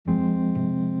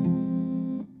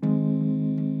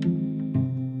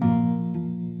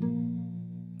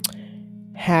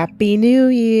Happy New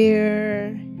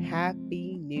Year.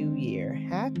 Happy New Year.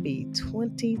 Happy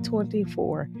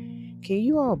 2024. Can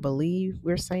you all believe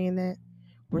we're saying that?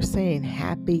 We're saying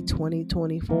happy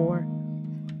 2024.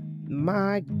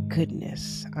 My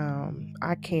goodness.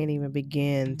 I can't even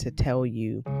begin to tell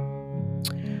you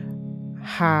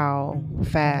how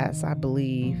fast I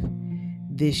believe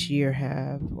this year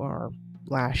or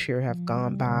last year have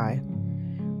gone by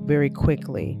very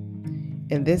quickly.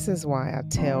 And this is why I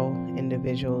tell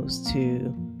individuals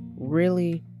to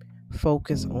really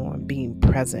focus on being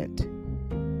present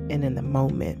and in the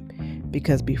moment,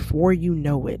 because before you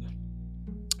know it,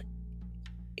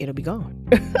 it'll be gone.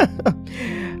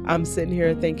 I'm sitting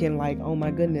here thinking like, oh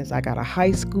my goodness, I got a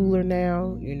high schooler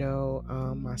now.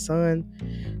 My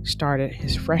son started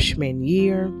his freshman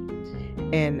year,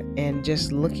 and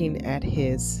just looking at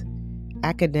his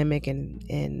academic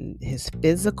and his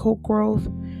physical growth,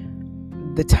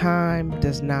 the time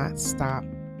does not stop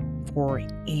for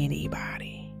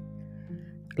anybody.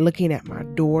 Looking at my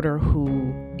daughter,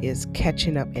 who is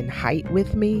catching up in height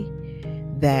with me,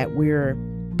 that we're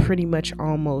pretty much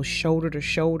almost shoulder to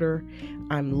shoulder.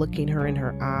 I'm looking her in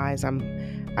her eyes. I'm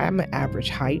an average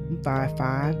height,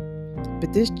 5'5",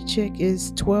 but this chick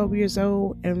is 12 years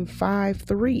old and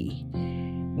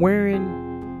 5'3",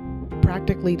 wearing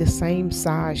practically the same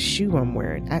size shoe I'm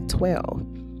wearing at 12.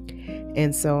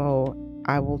 And so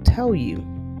I will tell you,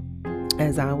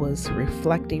 as I was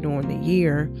reflecting on the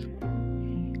year,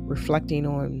 reflecting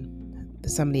on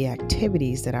some of the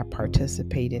activities that I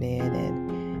participated in,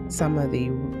 and some of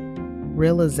the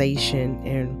realization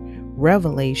and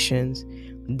revelations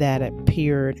that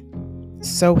appeared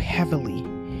so heavily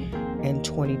in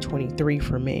 2023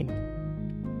 for me,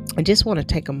 I just want to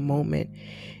take a moment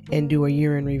and do a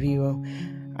year in review.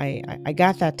 I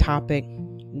got that topic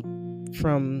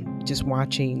from just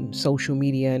watching social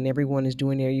media, and everyone is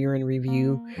doing their year in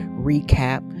review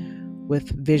recap with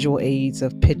visual aids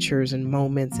of pictures and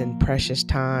moments and precious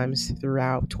times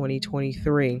throughout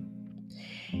 2023.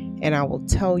 And I will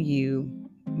tell you,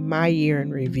 my year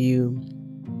in review,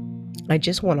 I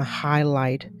just want to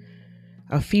highlight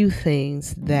a few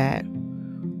things that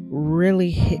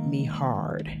really hit me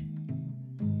hard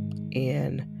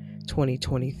in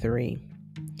 2023.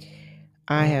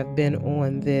 I have been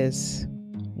on this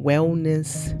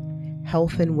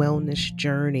health and wellness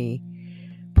journey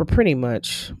for pretty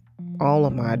much all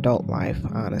of my adult life,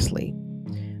 honestly,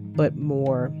 but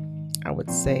more, I would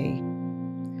say,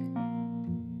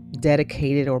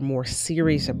 dedicated or more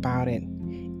serious about it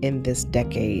in this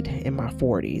decade, in my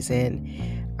 40s. And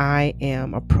I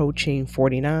am approaching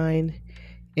 49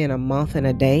 in a month and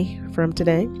a day from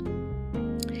today.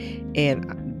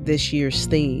 And this year's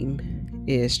theme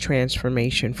is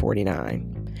Transformation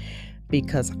 49,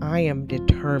 because I am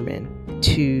determined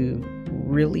to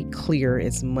really clear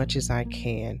as much as I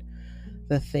can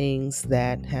the things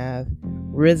that have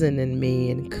risen in me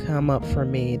and come up for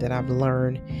me that I've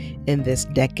learned in this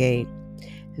decade,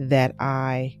 that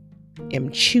I am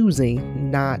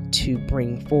choosing not to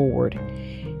bring forward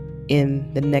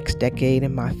in the next decade,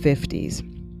 in my 50s.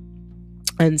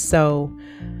 And so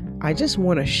I just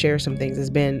want to share some things.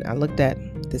 I looked at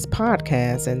this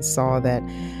podcast and saw that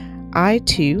I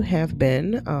too have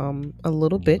been a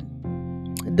little bit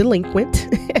delinquent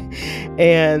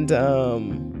and,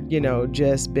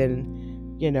 just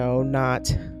been,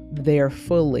 not there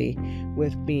fully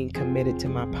with being committed to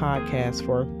my podcast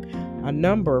for a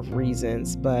number of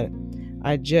reasons. But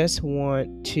I just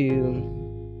want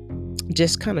to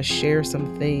just kind of share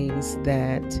some things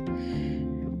that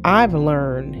I've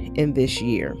learned in this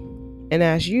year. And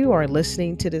as you are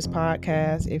listening to this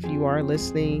podcast, if you are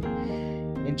listening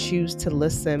and choose to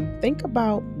listen, think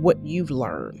about what you've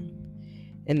learned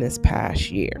in this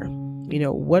past year.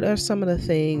 What are some of the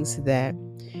things that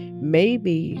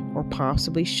maybe or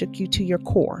possibly shook you to your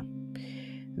core?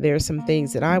 There are some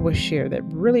things that I will share that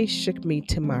really shook me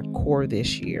to my core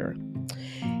this year.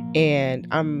 And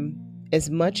as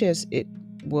much as it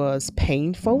was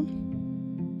painful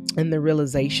and the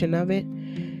realization of it,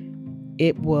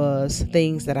 it was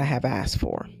things that I have asked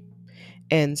for.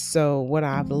 And so what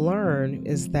I've learned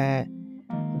is that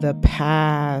the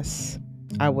past,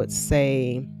 I would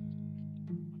say,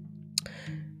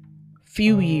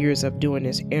 few years of doing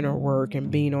this inner work and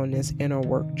being on this inner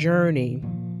work journey,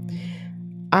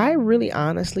 I really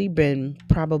honestly been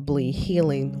probably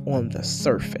healing on the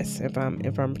surface. If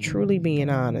I'm truly being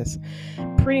honest,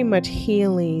 pretty much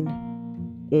healing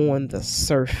on the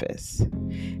surface.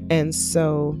 And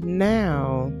so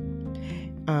now,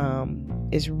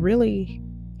 it's really,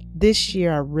 this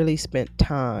year I really spent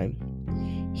time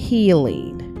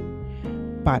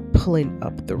healing by pulling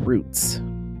up the roots.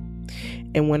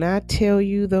 And when I tell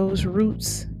you those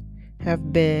roots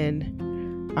have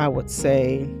been, I would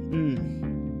say,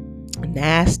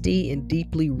 nasty and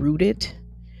deeply rooted,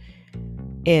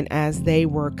 and as they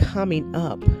were coming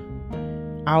up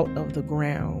out of the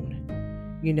ground,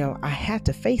 I had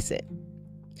to face it.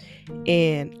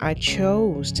 And I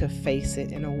chose to face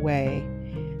it in a way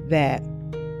that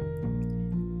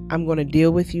I'm going to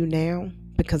deal with you now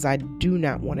because I do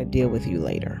not want to deal with you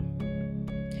later.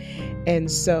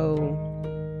 And so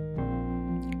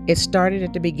it started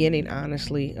at the beginning,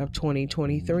 honestly, of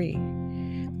 2023.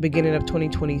 Beginning of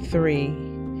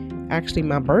 2023, actually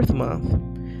my birth month,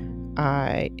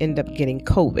 I ended up getting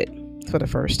COVID for the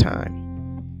first time.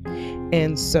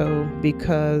 And so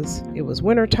because it was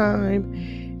wintertime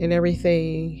and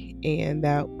everything, and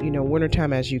that,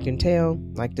 wintertime, as you can tell,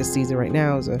 like this season right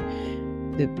now is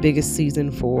the biggest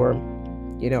season for,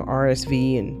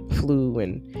 RSV and flu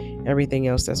and everything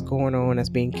else that's going on, that's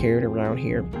being carried around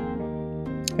here.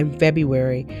 In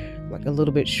February, like a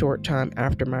little bit short time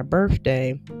after my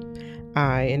birthday,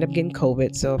 I ended up getting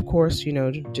COVID. So of course,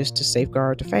 just to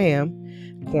safeguard the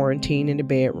fam, quarantine in the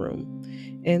bedroom.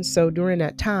 And so during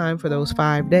that time, for those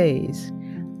 5 days,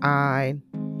 I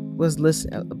was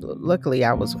listening. Luckily,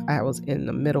 I was in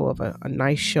the middle of a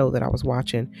nice show that I was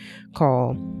watching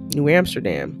called New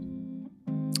Amsterdam.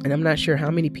 And I'm not sure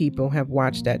how many people have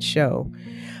watched that show.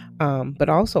 But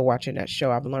also watching that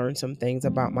show, I've learned some things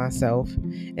about myself.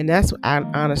 And that's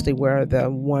honestly where the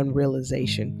one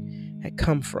realization had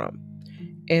come from.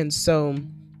 And so,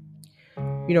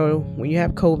 when you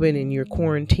have COVID and you're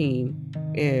quarantined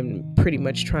and pretty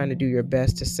much trying to do your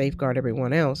best to safeguard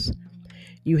everyone else,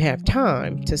 you have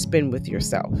time to spend with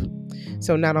yourself.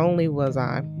 So not only was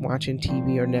I watching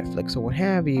TV or Netflix or what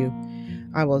have you,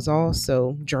 I was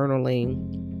also journaling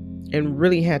and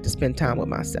really had to spend time with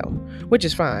myself, which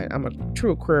is fine. I'm a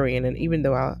true Aquarian, and even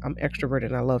though I'm extroverted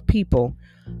and I love people,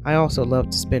 I also love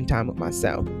to spend time with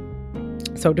myself.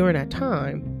 So during that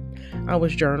time, I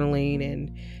was journaling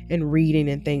and reading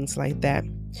and things like that.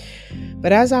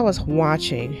 But as I was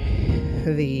watching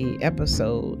the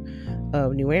episode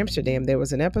of New Amsterdam, there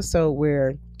was an episode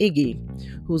where Iggy,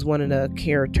 who's one of the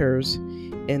characters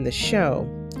in the show,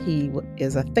 he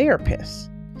is a therapist.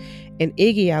 And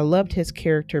Iggy, I loved his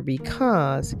character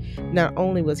because not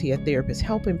only was he a therapist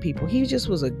helping people, he just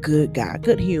was a good guy,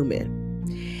 good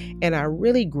human. And I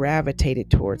really gravitated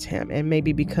towards him. And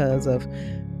maybe because of,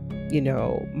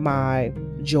 my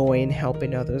joy in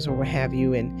helping others or what have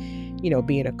you, and,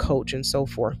 being a coach and so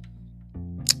forth.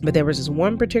 But there was this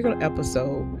one particular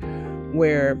episode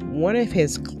where one of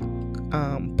his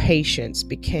patients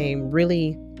became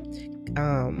really,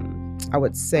 I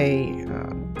would say,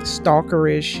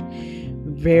 stalkerish,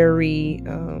 very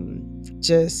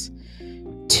just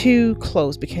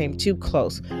became too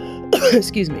close,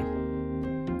 excuse me,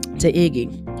 to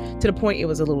Iggy, to the point it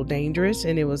was a little dangerous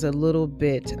and it was a little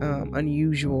bit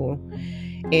unusual.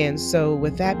 And so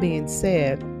with that being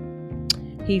said,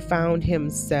 he found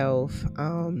himself,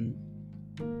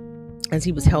 as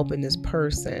he was helping this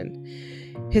person,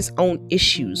 his own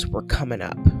issues were coming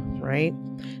up, right?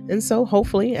 And so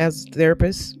hopefully as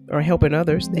therapists are helping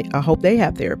others, I hope they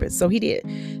have therapists. So he did.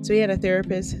 So he had a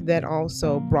therapist that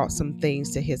also brought some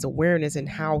things to his awareness and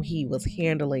how he was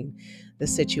handling the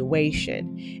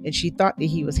situation. And she thought that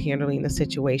he was handling the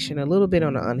situation a little bit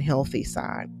on the unhealthy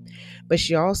side. But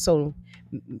she also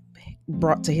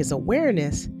brought to his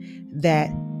awareness that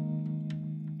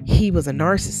he was a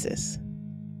narcissist.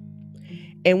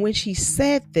 And when she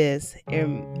said this,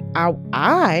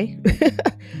 I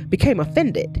became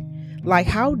offended. Like,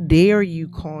 how dare you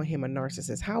call him a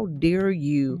narcissist? How dare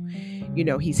you,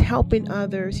 he's helping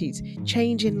others, he's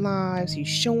changing lives, he's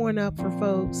showing up for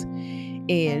folks,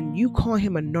 and you call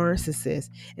him a narcissist,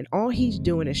 and all he's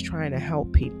doing is trying to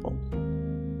help people.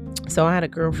 So I had a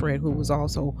girlfriend who was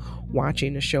also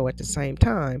watching the show at the same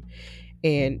time.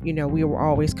 And, we were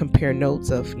always compare notes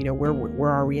of,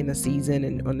 where are we in the season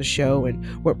and on the show and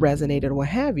what resonated or what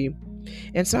have you.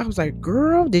 And so I was like,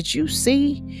 girl, did you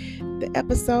see the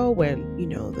episode when,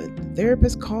 the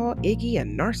therapist called Iggy a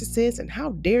narcissist and how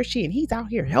dare she? And he's out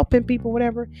here helping people,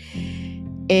 whatever.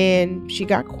 And she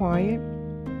got quiet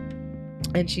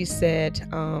and she said,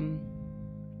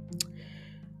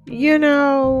 you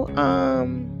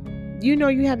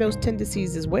have those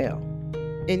tendencies as well.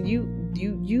 And you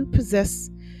possess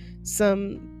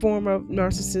some form of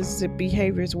narcissistic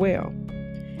behavior as well.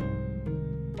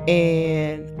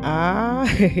 And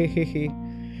I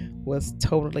was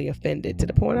totally offended to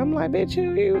the point I'm like, bitch, who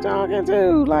are you talking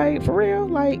to? Like, for real?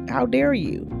 Like, how dare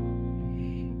you?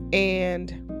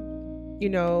 And,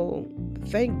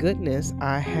 thank goodness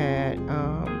I had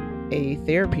a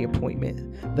therapy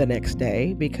appointment the next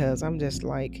day because I'm just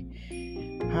like,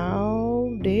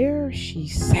 how dare she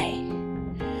say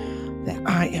that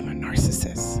I am a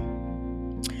narcissist?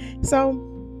 So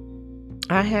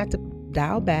I had to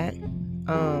dial back.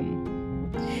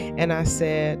 And I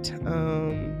said,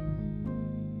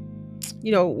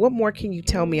 what more can you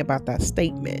tell me about that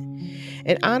statement?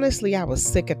 And honestly, I was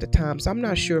sick at the time, so I'm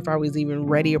not sure if I was even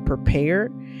ready or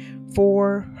prepared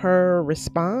for her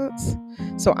response.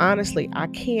 So honestly, I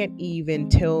can't even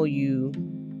tell you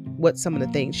what some of the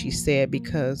things she said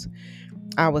because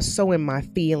I was so in my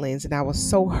feelings and I was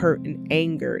so hurt and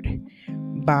angered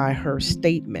by her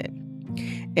statement.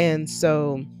 And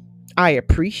so I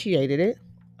appreciated it.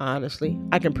 Honestly,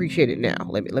 I can appreciate it now.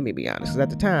 Let me be honest. 'Cause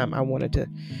at the time, I wanted to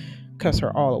cuss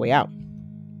her all the way out.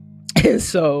 And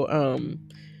so,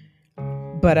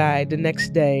 but the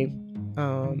next day,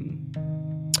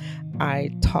 I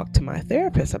talked to my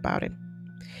therapist about it,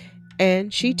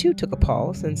 and she too took a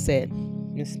pause and said,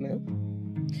 "Miss Smith,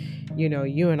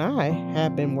 you and I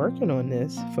have been working on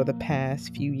this for the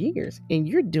past few years, and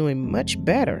you're doing much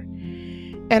better."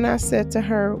 And I said to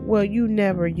her, "Well, you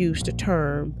never used the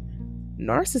term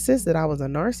narcissist, that I was a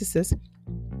narcissist."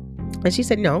 And she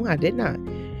said, "No, I did not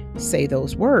say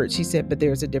those words." She said, "But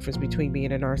there's a difference between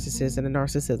being a narcissist and a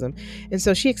narcissism." And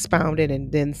so she expounded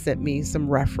and then sent me some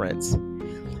reference.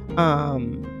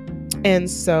 And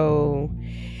so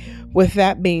with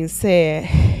that being said,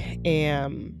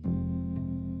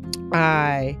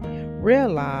 I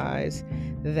realized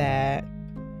that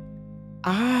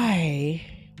I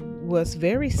was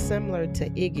very similar to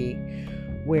Iggy,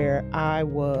 where I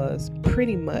was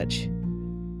pretty much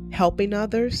helping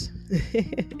others,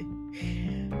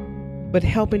 but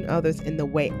helping others in the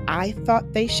way I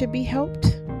thought they should be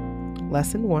helped.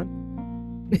 Lesson 1.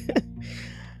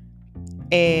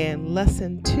 And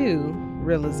lesson 2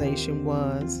 realization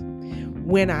was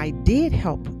when I did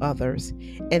help others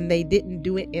and they didn't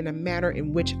do it in a manner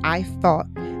in which I thought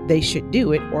they should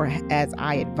do it or as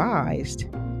I advised,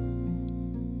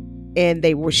 and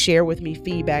they would share with me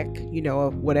feedback,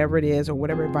 of whatever it is or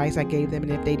whatever advice I gave them,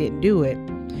 and if they didn't do it,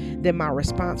 then my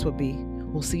response would be,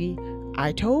 "Well, see,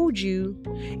 I told you,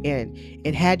 and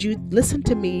had you listened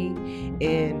to me,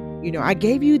 and I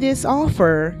gave you this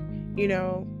offer,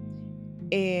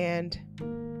 and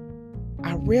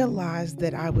I realized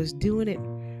that I was doing it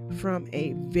from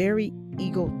a very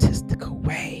egotistical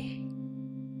way."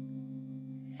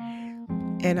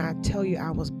 And I tell you,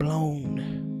 I was blown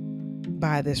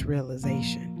by this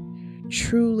realization.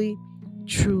 Truly,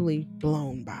 truly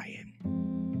blown by it.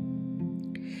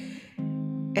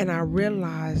 And I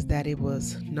realized that it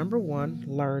was, number 1,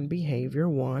 learned behavior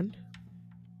 1,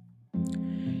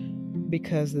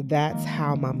 because that's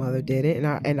how my mother did it.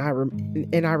 And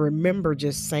I remember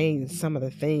just saying some of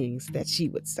the things that she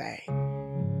would say.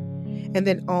 And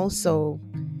then also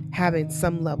having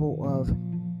some level of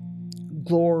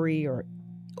glory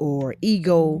or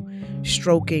ego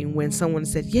stroking when someone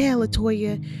said, "Yeah,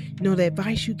 Latoya, the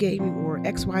advice you gave me, or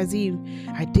XYZ,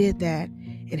 I did that,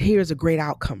 and here's a great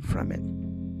outcome from it."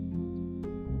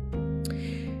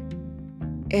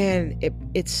 And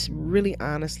it's really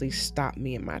honestly stopped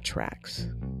me in my tracks.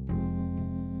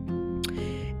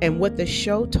 And what the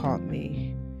show taught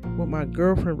me, what my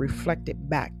girlfriend reflected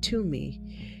back to me,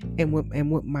 and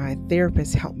what my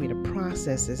therapist helped me to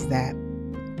process is that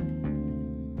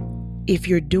if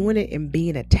you're doing it and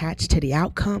being attached to the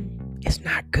outcome, it's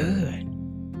not good.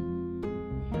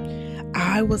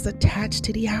 I was attached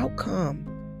to the outcome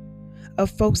of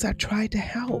folks I tried to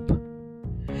help.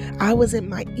 I was in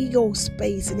my ego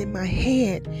space and in my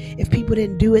head if people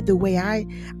didn't do it the way I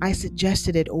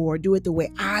suggested it, or do it the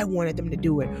way I wanted them to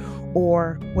do it,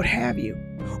 or what have you.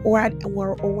 Or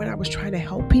when I was trying to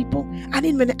help people, I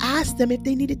didn't even ask them if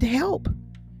they needed the help.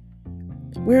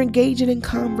 We're engaging in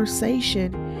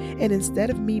conversation, and instead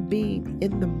of me being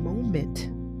in the moment,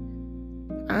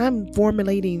 I'm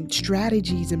formulating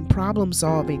strategies and problem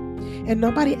solving, and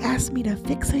nobody asked me to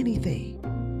fix anything.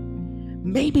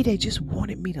 Maybe they just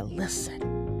wanted me to listen.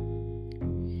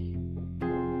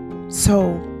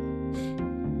 So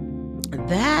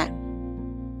that,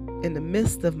 in the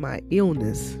midst of my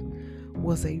illness,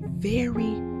 was a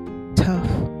very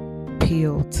tough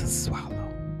pill to swallow.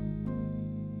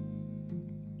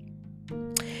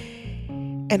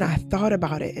 And I thought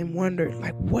about it and wondered,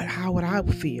 how would I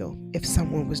feel if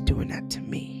someone was doing that to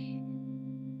me?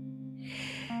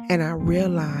 And I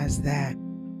realized that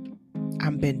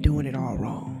I've been doing it all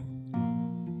wrong.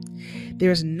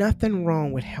 There's nothing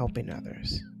wrong with helping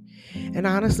others. And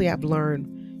honestly, I've learned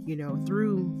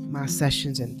through my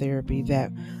sessions in therapy,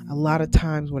 that a lot of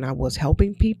times when I was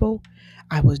helping people,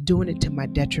 I was doing it to my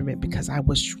detriment because I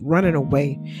was running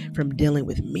away from dealing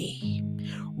with me,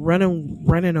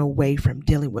 running away from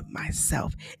dealing with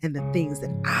myself and the things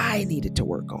that I needed to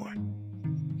work on.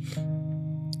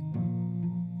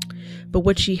 But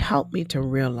what she helped me to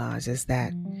realize is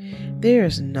that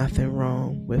there's nothing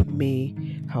wrong with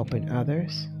me helping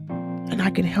others, and I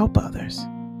can help others.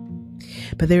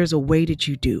 But there's a way that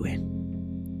you do it.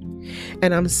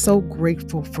 And I'm so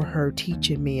grateful for her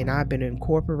teaching me, and I've been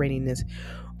incorporating this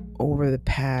over the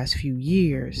past few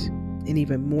years, and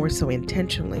even more so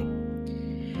intentionally,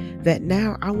 that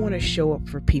now I want to show up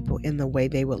for people in the way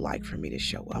they would like for me to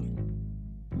show up.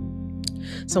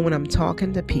 So when I'm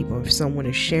talking to people, if someone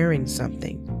is sharing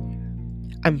something,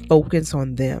 I'm focused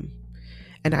on them.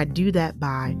 And I do that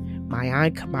by my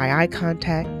eye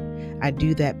contact. I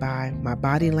do that by my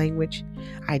body language.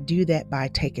 I do that by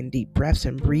taking deep breaths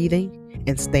and breathing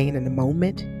and staying in the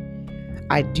moment.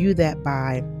 I do that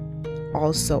by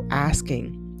also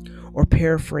asking or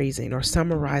paraphrasing or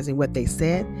summarizing what they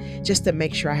said, just to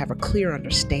make sure I have a clear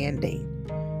understanding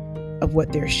of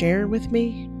what they're sharing with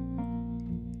me.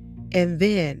 And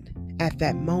then at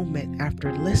that moment,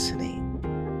 after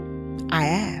listening, I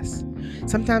ask.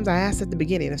 Sometimes I ask at the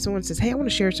beginning. If someone says, "Hey, I want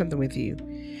to share something with you,"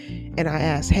 and I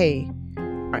ask, "Hey,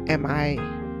 am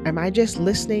I just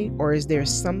listening, or is there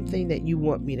something that you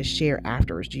want me to share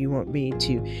afterwards? Do you want me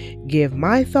to give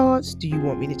my thoughts? Do you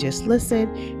want me to just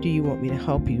listen? Do you want me to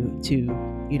help you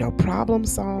to, problem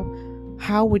solve?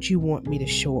 How would you want me to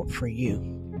show up for you?"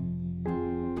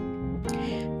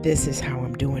 This is how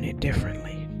I'm doing it differently.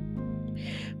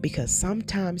 Because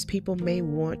sometimes people may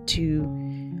want to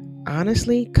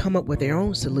honestly come up with their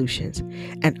own solutions.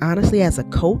 And honestly, as a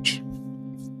coach,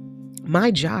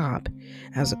 my job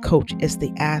as a coach is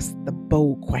to ask the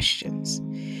bold questions,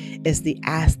 is to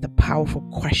ask the powerful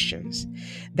questions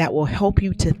that will help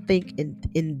you to think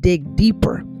and dig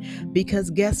deeper. Because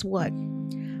guess what?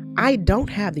 I don't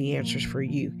have the answers for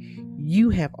you. You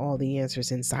have all the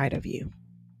answers inside of you.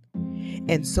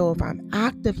 And so if I'm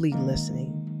actively listening,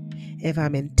 if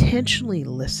I'm intentionally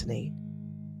listening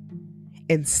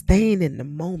and staying in the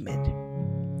moment,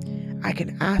 I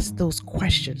can ask those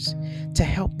questions to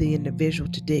help the individual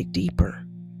to dig deeper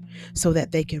so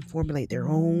that they can formulate their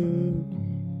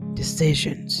own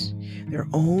decisions, their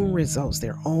own results,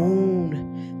 their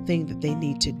own thing that they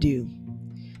need to do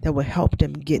that will help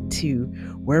them get to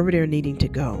wherever they're needing to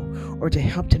go, or to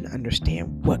help them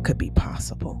understand what could be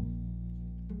possible.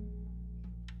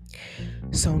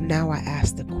 So now I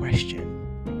ask the question,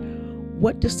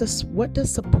 what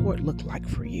does support look like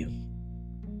for you?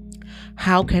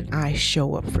 How can I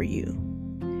show up for you?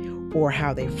 Or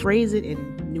how they phrase it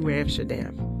in New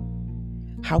Amsterdam,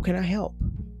 how can I help?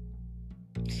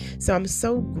 So I'm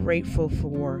so grateful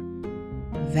for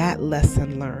that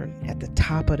lesson learned at the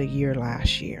top of the year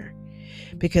last year,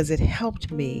 because it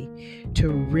helped me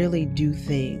to really do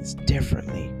things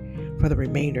differently for the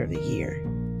remainder of the year.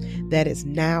 That is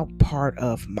now part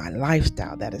of my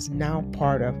lifestyle. That is now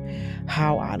part of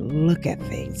how I look at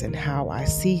things and how I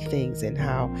see things and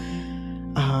how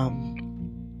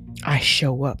I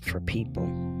show up for people.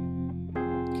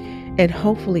 And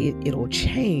hopefully it'll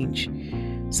change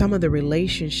some of the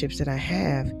relationships that I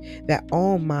have, that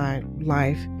all my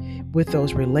life with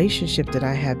those relationships that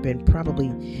I have been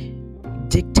probably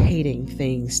dictating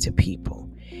things to people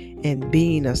and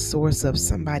being a source of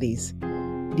somebody's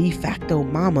de facto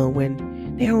mama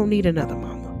when they don't need another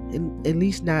mama, at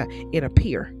least not in a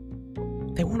peer.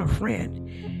 They want a friend.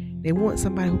 They want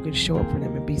somebody who can show up for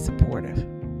them and be supportive.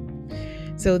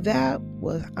 So that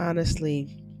was honestly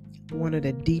one of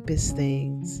the deepest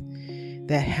things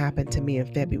that happened to me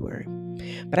in February.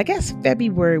 But I guess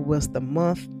February was the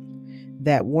month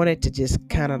that wanted to just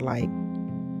kind of like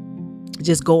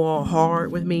just go all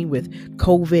hard with me with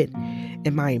COVID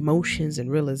and my emotions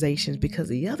and realizations, because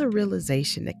the other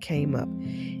realization that came up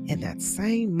in that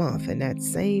same month, in that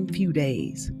same few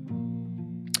days,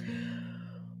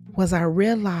 was I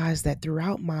realized that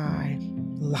throughout my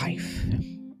life,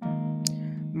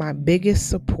 my biggest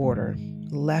supporter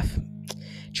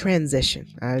transition.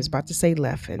 I was about to say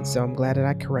left, and so I'm glad that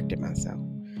I corrected myself.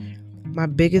 My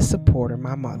biggest supporter,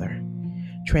 my mother,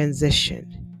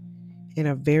 transitioned in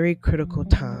a very critical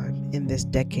time in this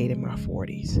decade in my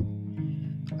 40s.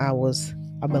 I was,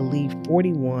 I believe,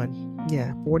 41.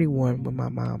 Yeah, 41 when my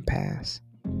mom passed.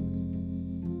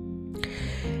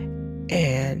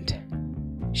 And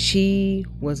she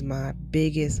was my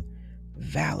biggest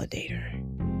validator,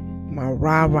 my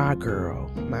rah-rah girl,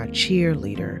 my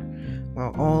cheerleader, my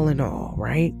all in all,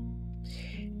 right?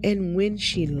 And when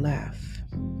she left,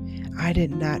 I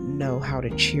did not know how to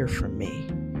cheer for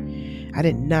me. I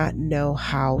did not know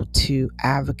how to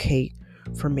advocate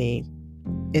for me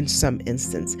in some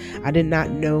instance. I did not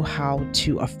know how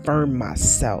to affirm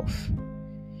myself.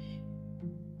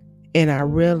 And I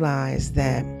realized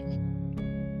that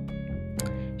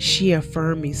she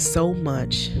affirmed me so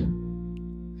much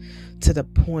to the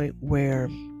point where,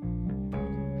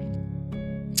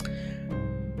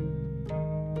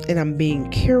 and I'm being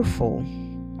careful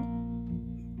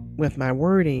with my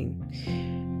wording,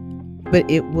 but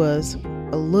it was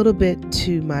a little bit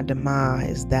to my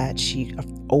demise that she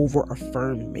over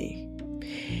affirmed me.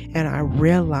 And I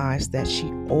realized that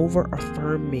she over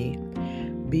affirmed me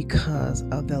because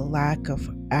of the lack of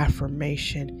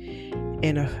affirmation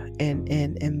and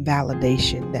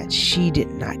validation that she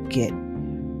did not get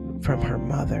from her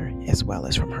mother as well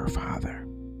as from her father.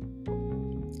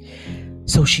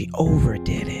 So she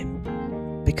overdid it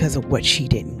because of what she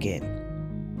didn't get.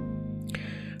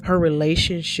 Her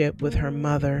relationship with her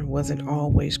mother wasn't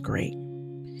always great.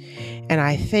 And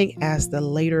I think as the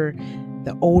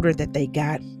older that they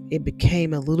got, it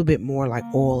became a little bit more like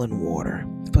oil and water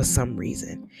for some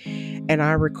reason. And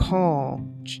I recall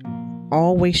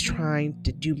always trying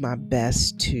to do my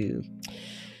best to,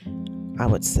 I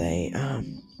would say,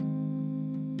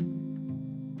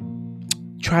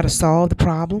 try to solve the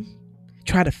problem,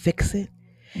 try to fix it.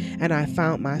 And I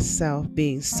found myself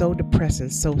being so depressed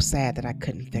and so sad that I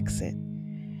couldn't fix it.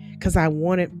 Because I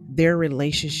wanted their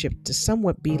relationship to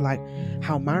somewhat be like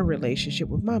how my relationship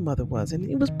with my mother was. And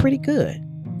it was pretty good.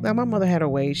 Now, my mother had her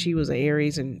way. She was an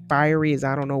Aries and fiery as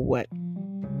I don't know what.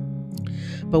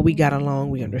 But we got along.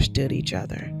 We understood each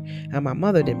other. And my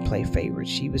mother didn't play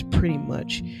favorites. She was pretty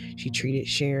much, she treated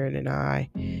Sharon and I,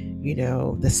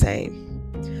 the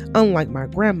same. Unlike my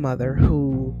grandmother,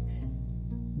 who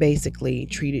basically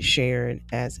treated Sharon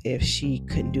as if she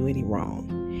couldn't do any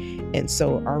wrong. And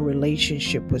so our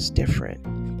relationship was different,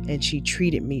 and she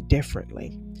treated me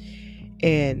differently.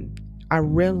 And I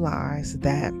realized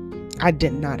that I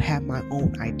did not have my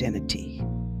own identity.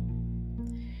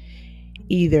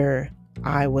 Either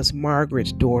I was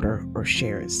Margaret's daughter or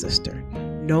Sharon's sister.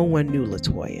 No one knew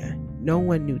LaToya. No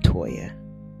one knew Toya.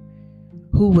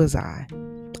 Who was I?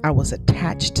 I was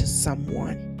attached to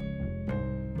someone.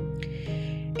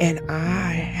 And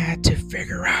I had to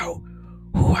figure out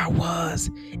who I was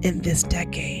in this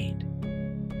decade.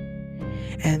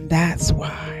 And that's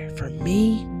why, for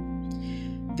me,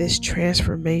 this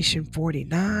Transformation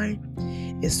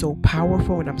 49 is so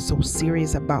powerful, and I'm so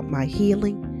serious about my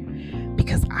healing,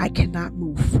 because I cannot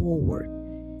move forward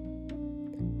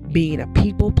being a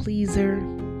people pleaser,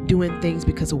 doing things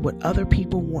because of what other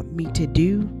people want me to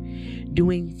do,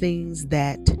 doing things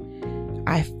that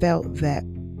I felt that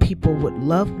people would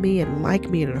love me and like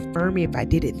me and affirm me if I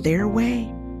did it their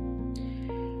way.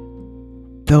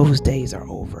 Those days are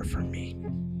over for me,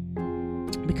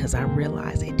 because I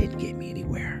realized it didn't get me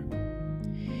anywhere.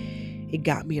 It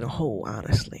got me in a hole,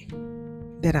 honestly,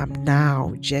 that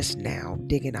I'm just now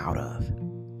digging out of.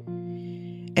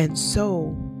 And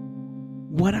so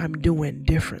what I'm doing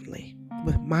differently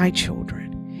with my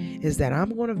children is that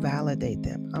I'm going to validate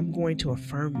them. I'm going to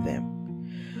affirm them.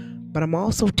 But I'm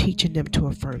also teaching them to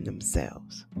affirm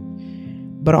themselves.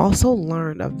 But also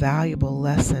learn a valuable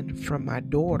lesson from my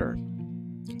daughter.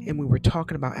 And we were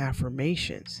talking about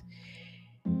affirmations.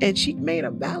 And she made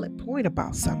a valid point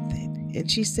about something. And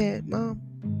she said, Mom,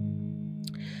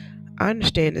 I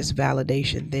understand this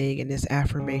validation thing and this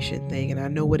affirmation thing, and I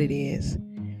know what it is.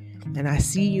 And I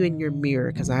see you in your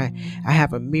mirror, because I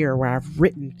have a mirror where I've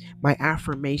written my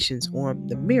affirmations on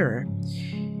the mirror.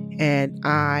 And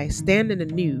I stand in the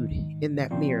nude in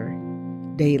that mirror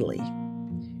daily,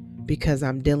 because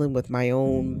I'm dealing with my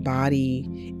own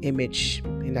body image.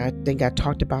 And I think I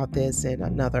talked about this in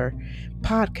another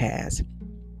podcast.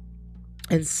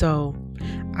 And so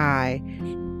I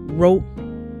wrote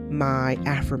my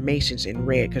affirmations in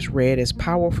red, because red is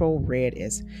powerful, red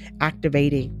is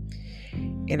activating.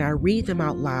 And I read them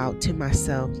out loud to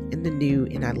myself in the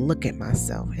nude, and I look at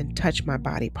myself and touch my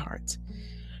body parts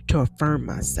to affirm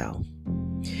myself,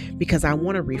 because I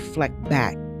want to reflect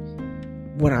back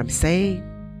what I'm saying,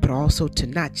 but also to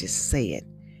not just say it,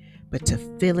 but to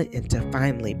feel it and to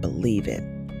finally believe it.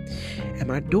 And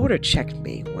my daughter checked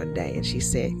me one day and she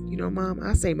said, Mom,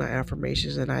 I say my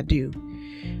affirmations, and I do.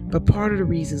 But part of the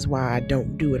reasons why I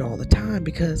don't do it all the time,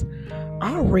 because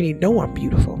I already know I'm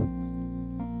beautiful.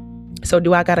 So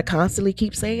do I got to constantly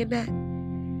keep saying that?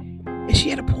 And she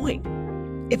had a point.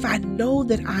 If I know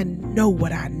that I know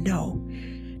what I know,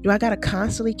 do I got to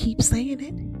constantly keep saying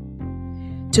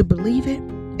it to believe it?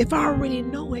 If I already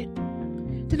know it,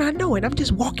 then I know it. I'm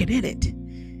just walking in it.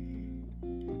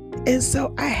 And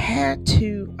so I had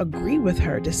to agree with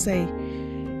her to say,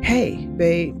 hey,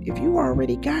 babe, if you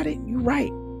already got it, you're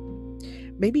right.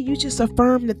 Maybe you just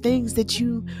affirm the things that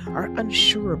you are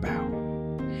unsure about.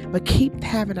 But keep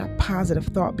having that positive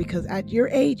thought, because at your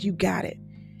age, you got it.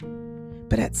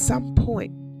 But at some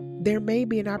point, there may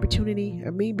be an opportunity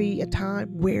or maybe a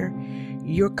time where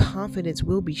your confidence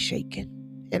will be shaken.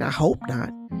 And I hope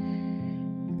not.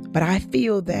 But I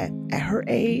feel that at her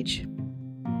age,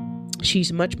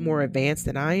 she's much more advanced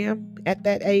than I am at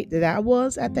that age, that I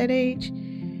was at that age.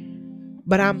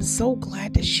 But I'm so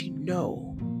glad that she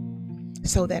knows,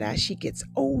 so that as she gets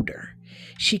older,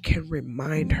 she can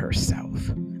remind herself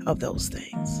of those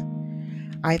things.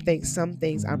 I think some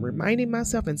things I'm reminding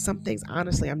myself, and some things,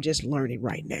 honestly, I'm just learning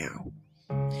right now.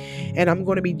 And I'm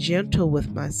going to be gentle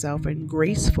with myself and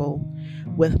graceful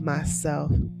with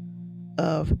myself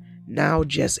of now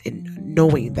just in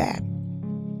knowing that.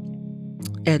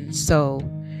 And so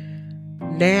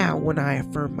now when I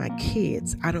affirm my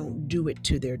kids, I don't do it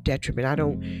to their detriment. I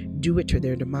don't do it to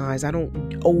their demise. I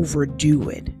don't overdo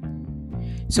it.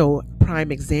 So,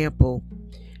 prime example,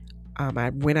 I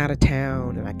went out of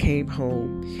town and I came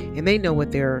home, and they know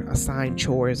what their assigned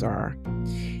chores are.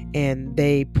 And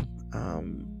they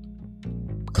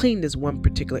cleaned this one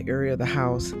particular area of the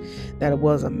house that it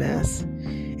was a mess.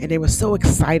 And they were so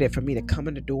excited for me to come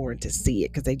in the door and to see it,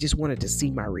 because they just wanted to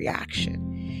see my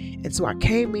reaction. And so I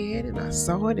came in and I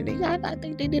saw it, and I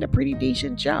think they did a pretty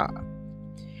decent job.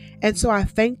 And so I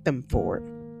thanked them for it.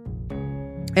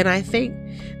 And I think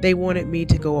they wanted me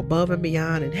to go above and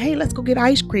beyond and, hey, let's go get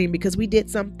ice cream because we did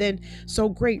something so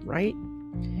great, right?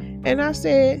 And I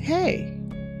said, hey,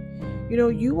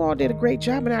 you all did a great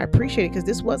job and I appreciate it, because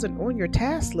this wasn't on your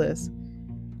task list.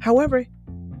 However,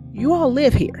 you all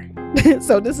live here.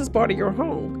 So this is part of your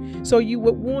home. So you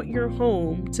would want your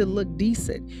home to look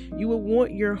decent. You would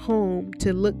want your home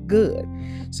to look good.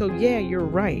 So yeah, you're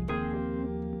right.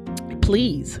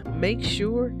 Please make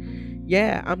sure.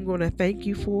 Yeah, I'm going to thank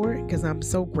you for it, because I'm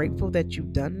so grateful that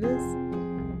you've done this.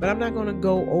 But I'm not going to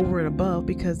go over and above,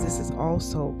 because this is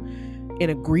also an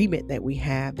agreement that we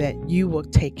have that you will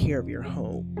take care of your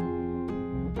home.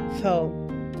 So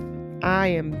I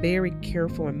am very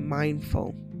careful and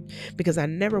mindful, because I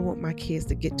never want my kids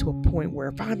to get to a point where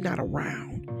if I'm not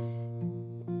around,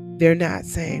 they're not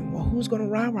saying, well, who's going to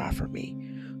rah-rah for me?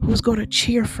 Who's going to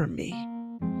cheer for me?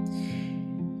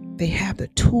 They have the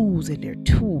tools in their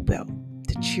tool belt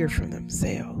to cheer for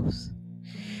themselves.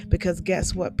 Because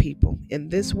guess what, people? In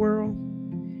this world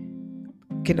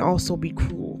can also be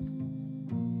cruel.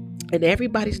 And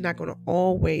everybody's not going to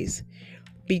always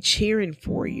be cheering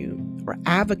for you or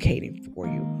advocating for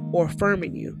you or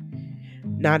affirming you.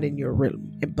 Not in your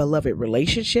beloved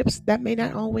relationships, that may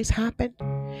not always happen.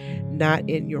 Not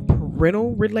in your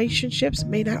parental relationships,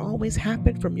 may not always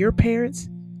happen from your parents.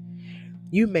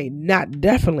 You may not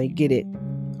definitely get it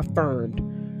affirmed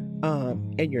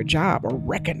in your job or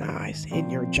recognized in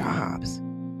your jobs.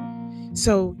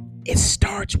 So it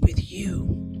starts with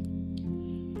you.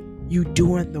 You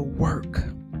doing the work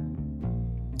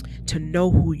to know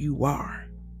who you are,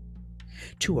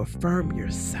 to affirm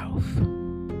yourself,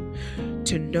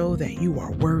 to know that you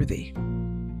are worthy,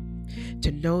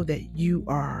 to know that you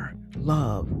are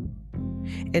loved,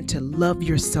 and to love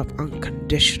yourself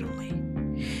unconditionally.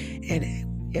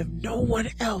 And if no one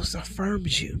else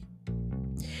affirms you,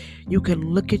 you can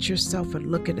look at yourself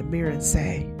and look in the mirror and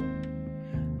say,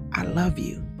 I love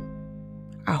you.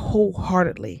 I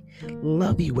wholeheartedly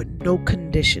love you with no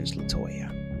conditions, Latoya.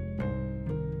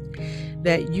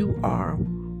 That you are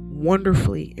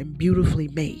wonderfully and beautifully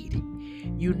made,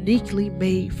 uniquely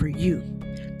made for you.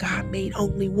 God made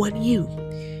only one you.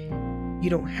 You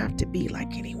don't have to be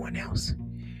like anyone else.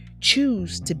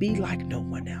 Choose to be like no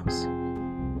one else.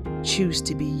 Choose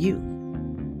to be you.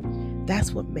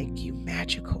 That's what makes you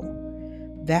magical.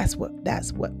 That's what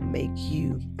makes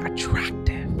you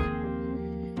attractive.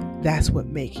 That's what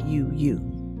makes you you.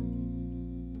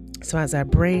 So as I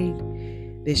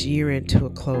bring this year into a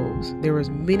close, there was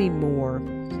many more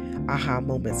aha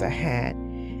moments I had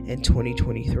in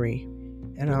 2023.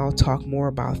 And I'll talk more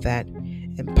about that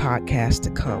in podcasts to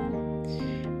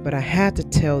come. But I had to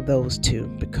tell those two,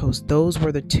 because those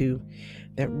were the two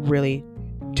that really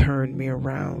turned me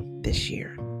around this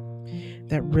year.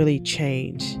 That really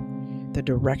changed the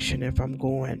direction if I'm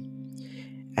going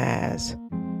as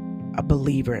a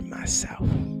believer in myself.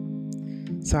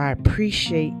 So I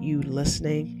appreciate you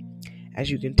listening. As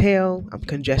you can tell, I'm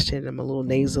congested. I'm a little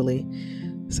nasally.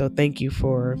 So thank you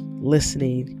for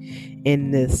listening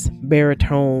in this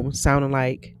baritone, sounding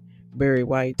like Barry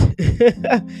White,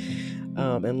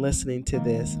 and listening to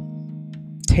this.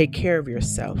 Take care of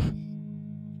yourself.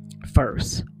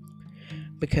 first.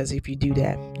 Because if you do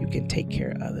that, you can take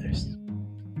care of others.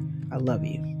 I love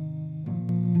you.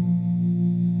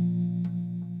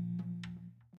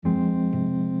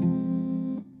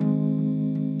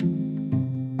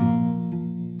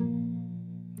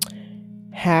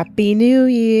 Happy New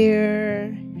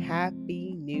Year.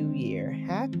 Happy New Year.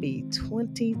 Happy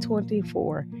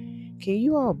 2024. Can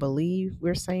you all believe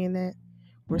we're saying that?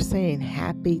 We're saying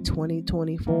happy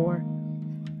 2024.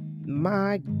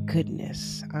 My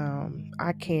goodness.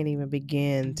 I can't even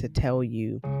begin to tell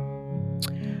you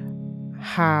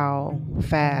how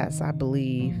fast I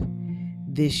believe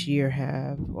this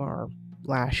year or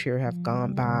last year have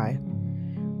gone by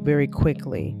very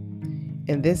quickly.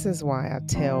 And this is why I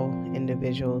tell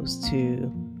individuals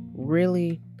to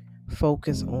really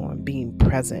focus on being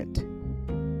present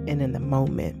and in the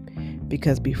moment,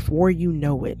 because before you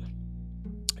know it,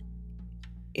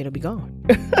 it'll be gone.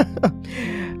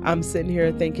 I'm sitting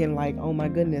here thinking like, oh my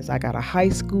goodness, I got a high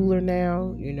schooler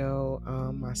now.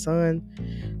 My son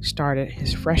started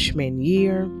his freshman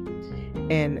year,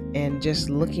 and just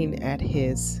looking at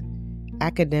his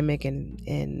academic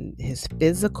and his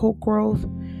physical growth,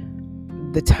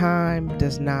 the time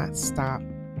does not stop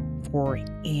for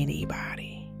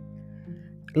anybody.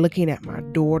 Looking at my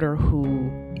daughter, who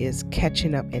is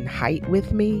catching up in height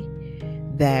with me,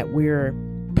 that we're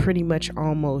pretty much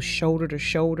almost shoulder to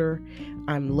shoulder.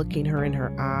 I'm looking her in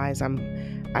her eyes. I'm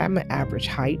an average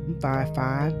height,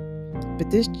 5'5", but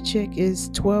this chick is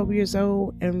 12 years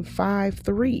old and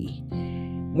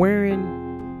 5'3",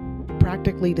 wearing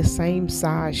practically the same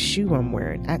size shoe I'm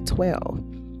wearing at 12.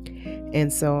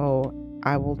 And so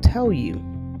I will tell you,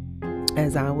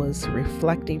 as I was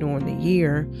reflecting on the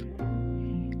year,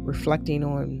 reflecting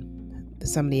on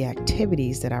some of the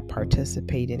activities that I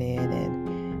participated in,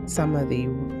 and some of the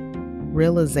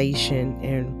realization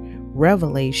and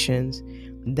revelations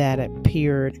that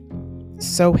appeared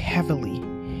so heavily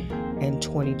in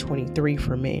 2023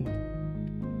 for me,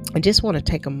 I just want to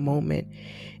take a moment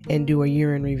and do a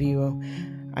year in review.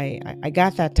 I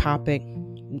got that topic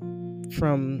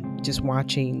from just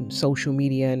watching social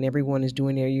media, and everyone is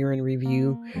doing their year in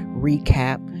review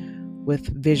recap with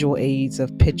visual aids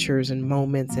of pictures and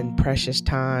moments and precious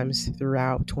times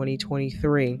throughout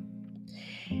 2023.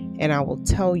 And I will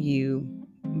tell you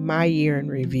my year in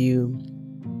review.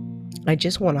 I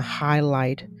just want to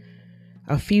highlight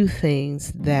a few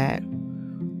things that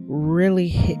really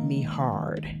hit me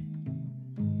hard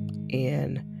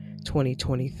in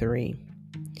 2023.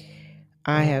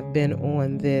 I have been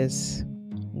on this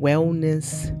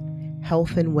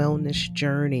health and wellness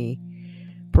journey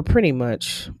for pretty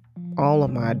much all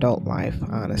of my adult life,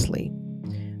 honestly.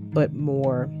 But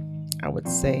more, I would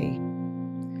say,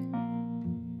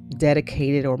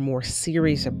 dedicated or more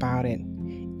serious about it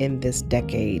in this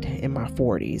decade, in my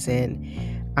 40s. And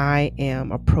I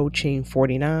am approaching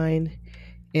 49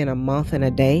 in a month and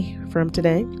a day from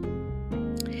today.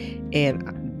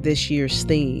 And this year's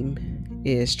theme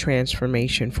is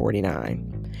Transformation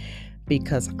 49,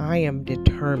 because I am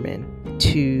determined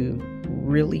to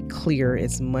really clear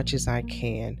as much as I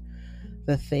can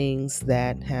the things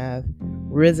that have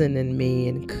risen in me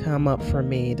and come up for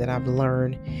me that I've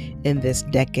learned in this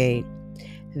decade,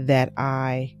 that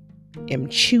I am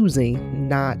choosing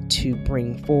not to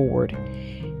bring forward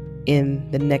in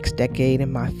the next decade,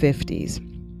 in my 50s.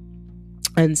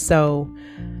 And so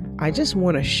I just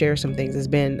want to share some things.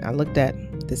 I looked at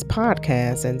this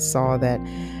podcast and saw that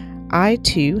I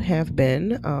too have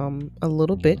been a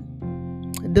little bit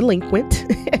delinquent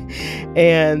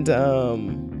and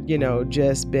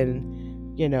just been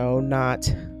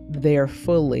not there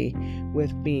fully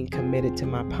with being committed to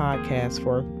my podcast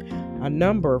for a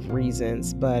number of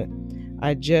reasons. But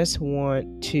I just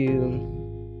want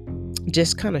to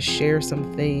just kind of share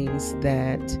some things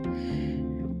that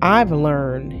I've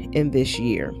learned in this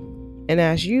year. And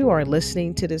as you are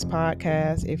listening to this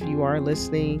podcast, if you are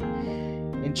listening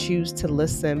and choose to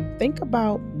listen, think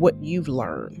about what you've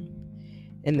learned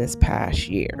in this past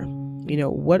year.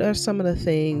 What are some of the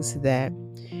things that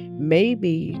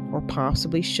maybe or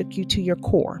possibly shook you to your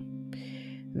core?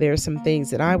 There are some things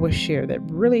that I will share that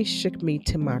really shook me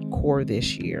to my core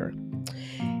this year.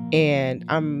 And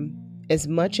as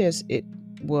much as it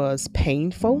was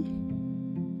painful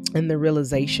and the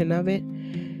realization of it,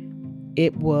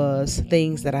 it was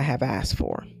things that I have asked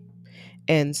for.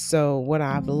 And so what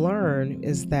I've learned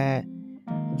is that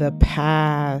the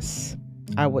past,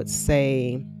 I would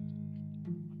say,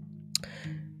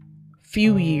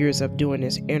 few years of doing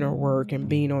this inner work and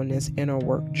being on this inner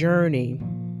work journey,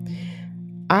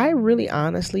 I really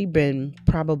honestly been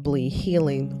probably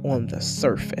healing on the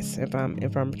surface. If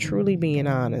I'm truly being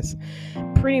honest,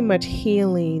 pretty much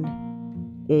healing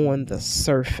on the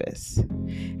surface.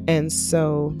 And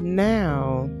so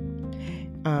now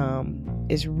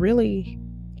it's really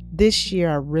this year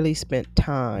I really spent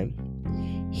time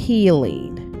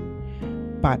healing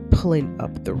by pulling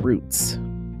up the roots.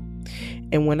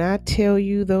 And when I tell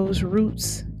you those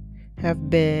roots have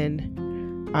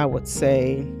been, I would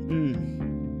say,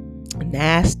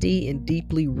 nasty and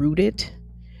deeply rooted.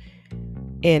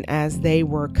 And as they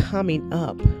were coming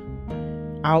up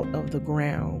out of the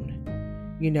ground,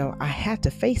 I had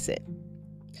to face it.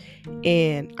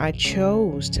 And I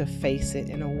chose to face it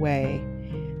in a way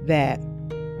that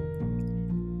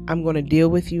I'm going to deal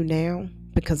with you now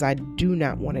because I do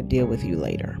not want to deal with you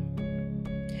later.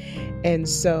 And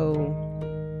so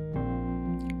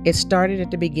it started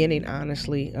at the beginning,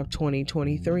 honestly, of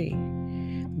 2023.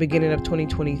 Beginning of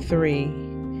 2023,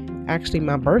 actually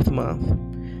my birth month,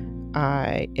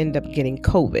 I ended up getting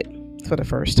COVID for the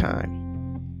first time.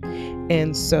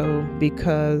 And so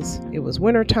because it was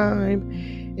wintertime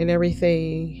and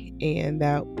everything, and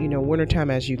that,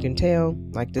 wintertime, as you can tell,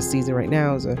 like this season right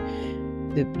now is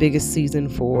the biggest season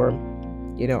for,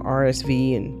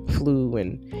 RSV and flu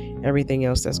and everything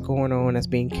else that's going on, that's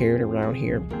being carried around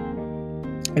here.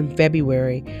 In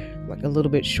February, like a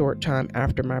little bit short time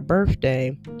after my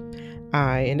birthday,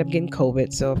 I ended up getting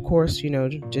COVID. So of course,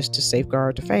 just to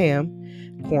safeguard the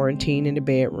fam, quarantine in the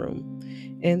bedroom.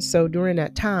 And so during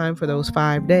that time, for those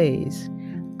 5 days,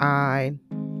 I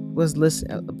was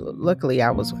listening. Luckily, I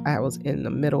was in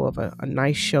the middle of a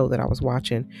nice show that I was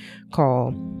watching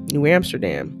called New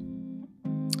Amsterdam.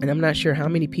 And I'm not sure how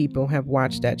many people have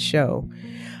watched that show.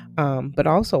 But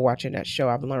also watching that show,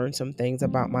 I've learned some things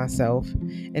about myself.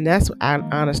 And that's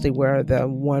honestly where the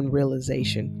one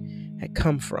realization had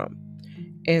come from.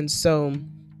 And so,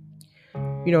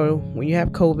 when you have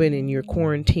COVID and you're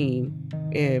quarantined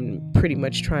and pretty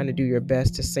much trying to do your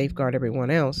best to safeguard everyone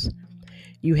else,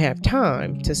 you have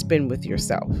time to spend with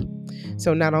yourself.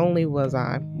 So not only was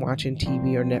I watching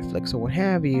TV or Netflix or what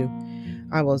have you,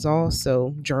 I was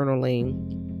also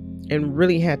journaling and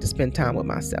really had to spend time with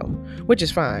myself, which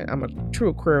is fine. I'm a true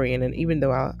Aquarian, and even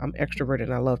though I'm extroverted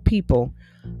and I love people,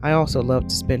 I also love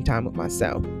to spend time with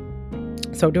myself.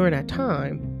 So during that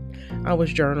time, I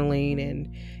was journaling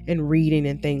and reading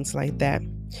and things like that.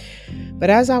 But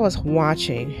as I was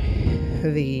watching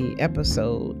the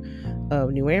episode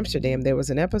of New Amsterdam, there was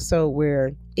an episode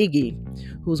where Iggy,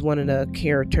 who's one of the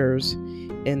characters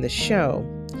in the show,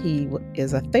 he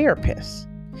is a therapist.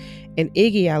 And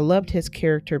Iggy, I loved his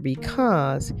character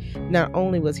because not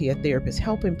only was he a therapist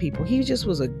helping people, he just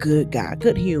was a good guy,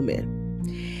 good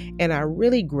human. And I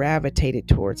really gravitated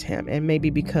towards him. And maybe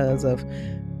because of,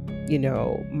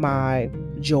 my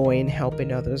joy in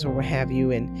helping others or what have you,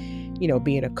 and,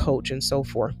 being a coach and so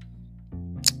forth.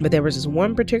 But there was this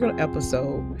one particular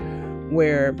episode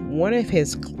where one of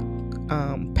his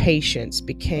patients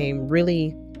became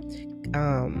really,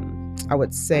 I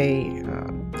would say,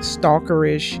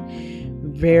 stalkerish,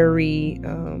 very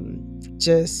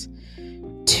just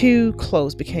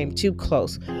became too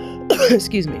close,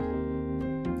 excuse me,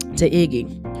 to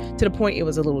Iggy, to the point it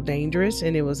was a little dangerous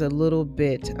and it was a little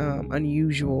bit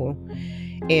unusual.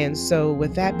 And so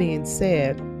with that being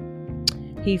said,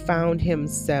 he found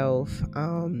himself,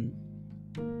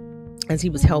 as he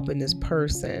was helping this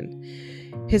person,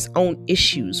 his own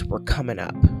issues were coming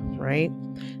up, right?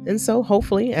 And so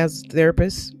hopefully, as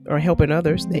therapists are helping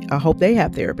others, I hope they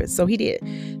have therapists. So he did.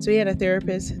 So he had a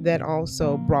therapist that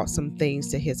also brought some things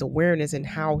to his awareness and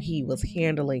how he was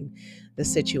handling the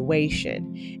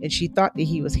situation. And she thought that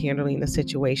he was handling the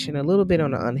situation a little bit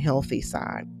on the unhealthy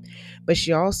side. But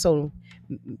she also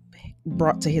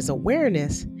brought to his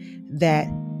awareness that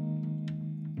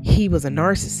he was a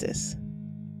narcissist.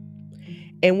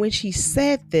 And when she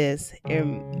said this,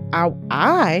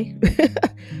 I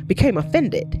became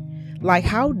offended. Like,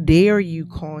 how dare you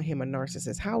call him a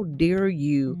narcissist? How dare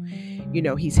you?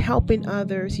 He's helping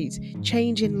others. He's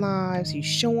changing lives. He's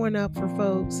showing up for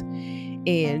folks.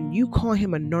 And you call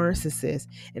him a narcissist.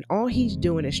 And all he's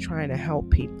doing is trying to help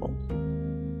people.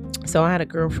 So I had a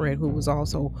girlfriend who was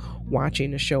also watching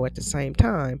the show at the same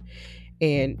time.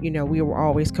 And, we were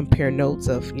always compare notes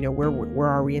of, where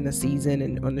are we in the season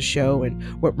and on the show and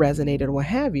what resonated or what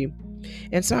have you.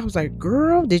 And so I was like,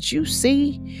 girl, did you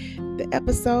see the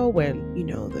episode when,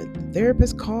 the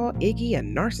therapist called Iggy a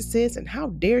narcissist, and how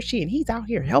dare she? And he's out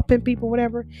here helping people,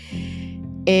 whatever.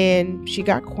 And she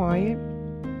got quiet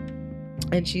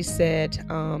and she said,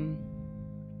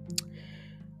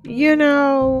 you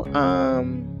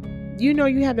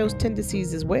have those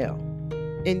tendencies as well.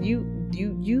 and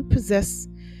you possess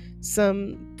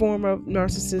some form of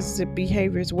narcissistic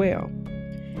behavior as well.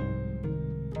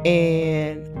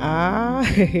 And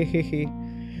I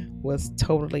was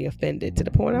totally offended to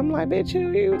the point I'm like, bitch,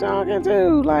 who you talking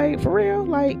to? Like, for real?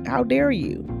 Like, how dare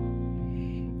you?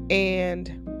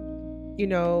 And,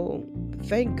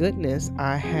 thank goodness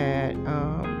I had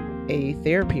a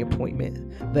therapy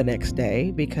appointment the next day,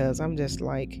 because I'm just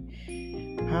like,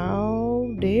 how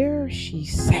dare she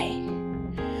say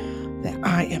that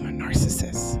I am a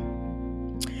narcissist?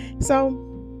 So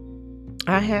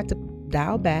I had to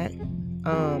dial back.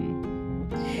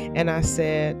 And I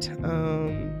said,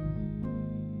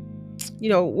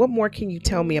 what more can you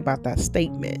tell me about that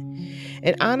statement?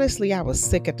 And honestly, I was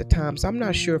sick at the time, so I'm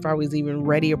not sure if I was even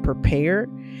ready or prepared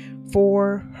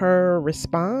for her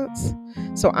response.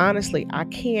 So honestly, I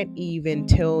can't even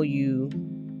tell you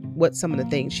what some of the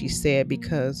things she said,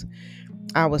 because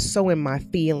I was so in my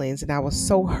feelings and I was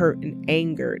so hurt and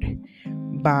angered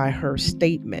by her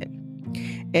statement.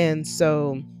 And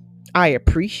so I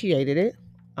appreciated it.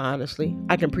 Honestly,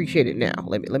 I can appreciate it now.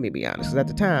 Let me be honest, because at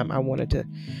the time I wanted to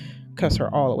cuss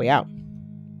her all the way out.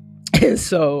 And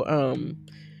so,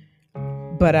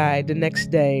 but the next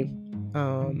day,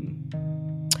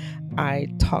 I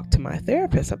talked to my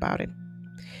therapist about it,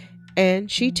 and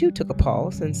she too took a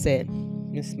pause and said,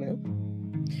 Miss Smith,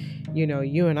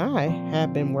 you and I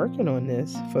have been working on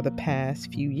this for the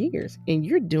past few years, and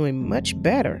you're doing much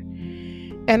better.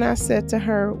 And I said to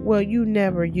her, well, you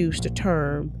never used the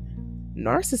term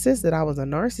narcissist, that I was a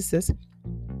narcissist.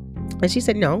 And she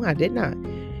said, no, I did not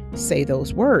say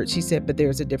those words. She said, but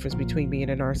there's a difference between being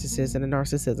a narcissist and a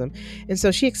narcissism. And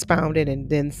so she expounded and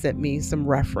then sent me some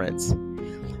reference.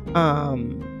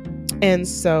 And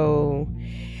so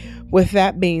with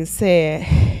that being said,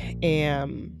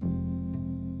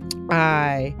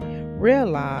 I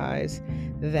realized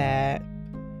that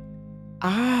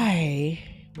I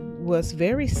was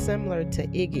very similar to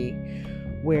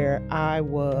Iggy, where I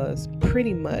was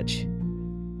pretty much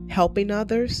helping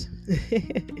others,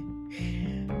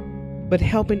 but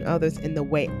helping others in the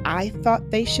way I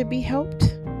thought they should be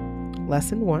helped.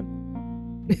 Lesson 1.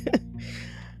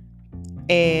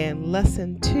 And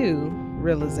lesson 2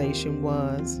 realization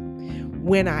was,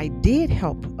 when I did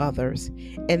help others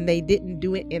and they didn't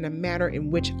do it in a manner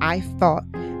in which I thought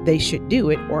they should do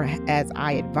it, or as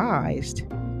I advised,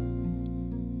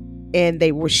 and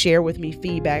they will share with me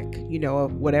feedback,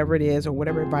 of whatever it is or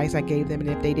whatever advice I gave them. And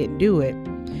if they didn't do it,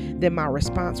 then my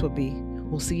response would be,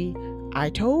 well, see, I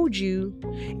told you,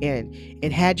 and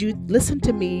had you listened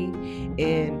to me,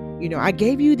 and, I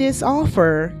gave you this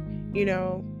offer,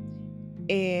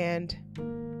 and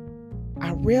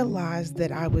I realized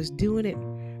that I was doing it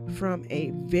from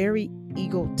a very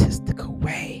egotistical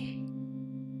way.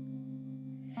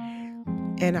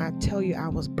 And I tell you, I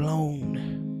was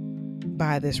blown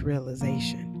by this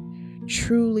realization.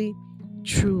 Truly,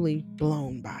 truly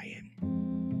blown by it.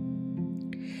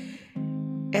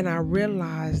 And I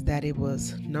realized that it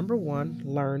was, number 1,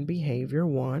 learned behavior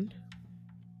 1,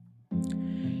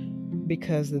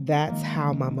 because that's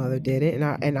how my mother did it.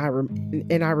 And I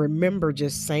remember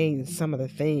just saying some of the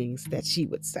things that she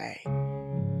would say.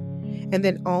 And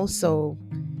then also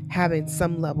having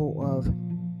some level of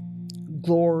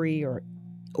glory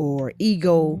or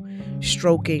ego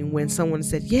stroking when someone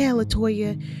said, yeah,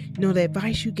 Latoya, the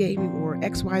advice you gave me, or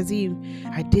XYZ,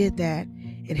 I did that,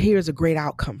 and here's a great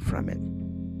outcome from it.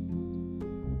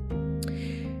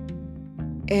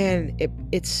 And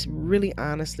it's really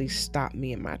honestly stopped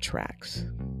me in my tracks.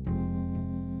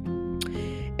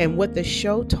 And what the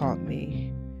show taught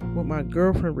me, what my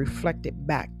girlfriend reflected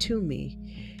back to me,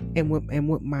 and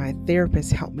what my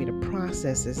therapist helped me to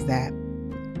process, is that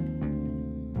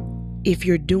if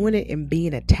you're doing it and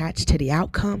being attached to the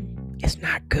outcome, it's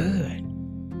not good.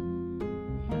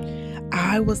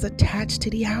 I was attached to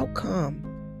the outcome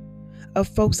of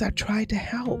folks I tried to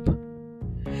help.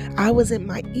 I was in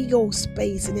my ego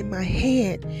space and in my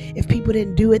head. If people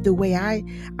didn't do it the way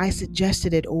I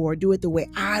suggested it, or do it the way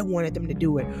I wanted them to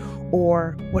do it,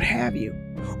 or what have you,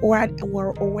 or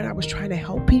when I was trying to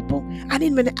help people, I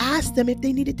didn't even ask them if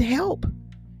they needed to help.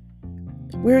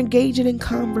 We're engaging in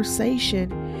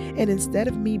conversation, and instead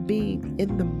of me being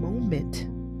in the moment,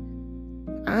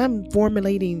 I'm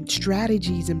formulating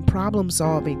strategies and problem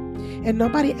solving, and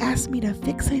nobody asked me to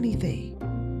fix anything.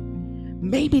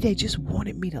 Maybe they just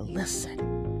wanted me to listen.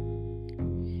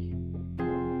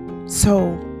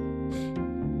 So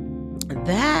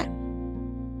that,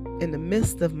 in the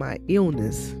midst of my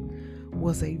illness,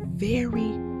 was a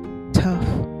very tough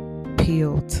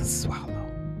pill to swallow.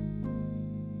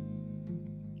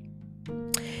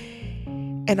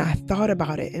 And I thought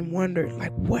about it and wondered,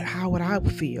 like, how would I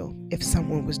feel if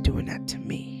someone was doing that to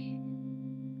me?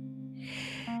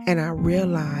 And I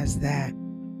realized that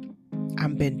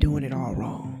I've been doing it all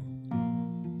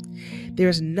wrong.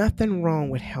 There's nothing wrong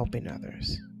with helping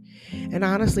others. And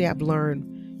honestly, I've learned,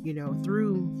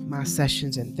 through my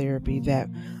sessions in therapy that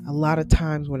a lot of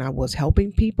times when I was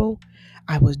helping people,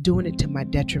 I was doing it to my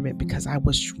detriment because I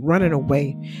was running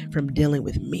away from dealing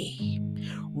with me,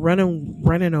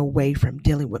 running away from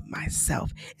dealing with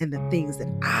myself and the things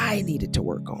that I needed to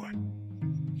work on.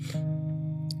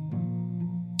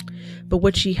 But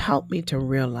what she helped me to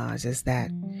realize is that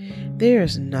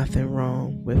there's nothing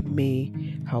wrong with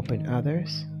me helping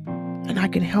others, and I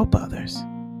can help others.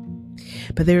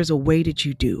 But there's a way that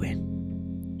you do it.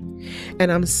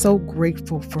 And I'm so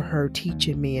grateful for her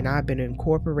teaching me, and I've been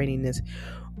incorporating this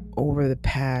over the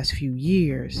past few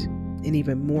years, and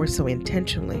even more so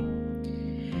intentionally,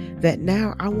 that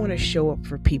now I want to show up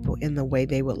for people in the way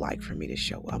they would like for me to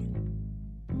show up.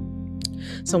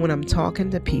 So when I'm talking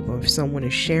to people, if someone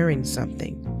is sharing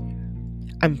something,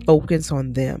 I'm focused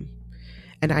on them.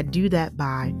 And I do that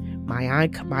by my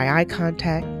eye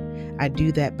contact. I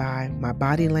do that by my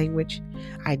body language.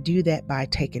 I do that by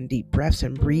taking deep breaths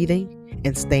and breathing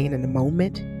and staying in the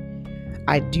moment.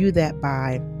 I do that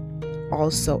by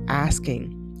also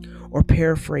asking or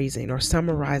paraphrasing or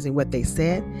summarizing what they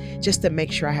said, just to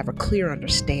make sure I have a clear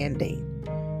understanding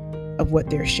of what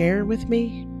they're sharing with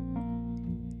me.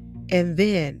 And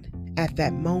then at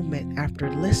that moment,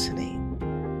 after listening,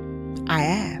 I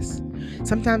ask.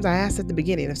 Sometimes I ask at the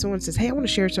beginning, if someone says, hey, I want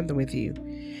to share something with you.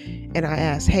 And I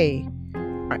ask, hey,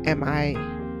 am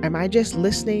I just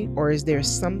listening, or is there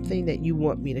something that you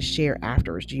want me to share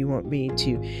afterwards? Do you want me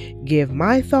to give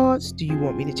my thoughts? Do you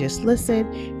want me to just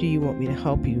listen? Do you want me to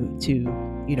help you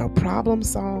to, problem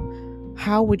solve?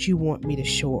 How would you want me to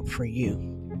show up for you?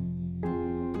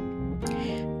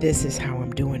 This is how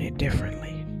I'm doing it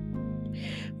differently.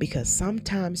 Because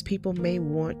sometimes people may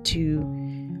want to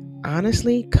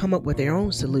honestly come up with their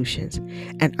own solutions.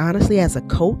 And honestly, as a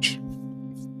coach,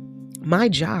 my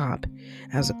job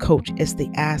as a coach is to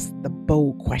ask the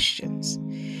bold questions,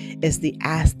 is to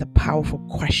ask the powerful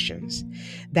questions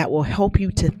that will help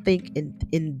you to think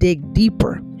and dig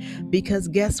deeper. Because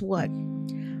guess what?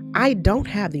 I don't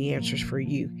have the answers for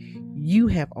you. You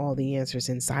have all the answers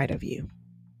inside of you.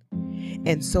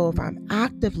 And so if I'm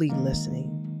actively listening,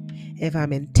 if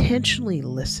I'm intentionally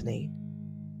listening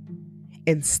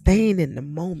and staying in the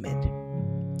moment,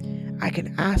 I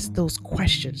can ask those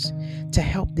questions to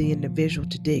help the individual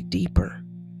to dig deeper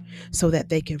so that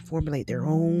they can formulate their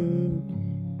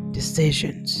own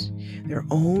decisions, their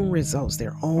own results,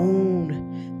 their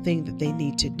own thing that they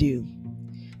need to do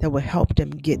that will help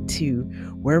them get to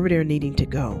wherever they're needing to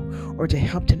go, or to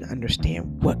help them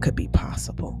understand what could be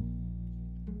possible.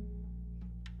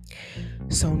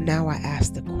 So now I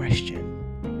ask the question,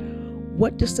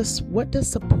 what does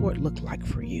support look like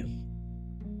for you?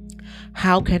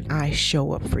 How can I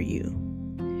show up for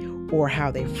you? Or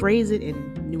how they phrase it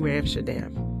in New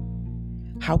Amsterdam,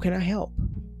 how can I help?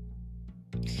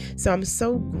 So I'm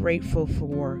so grateful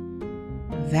for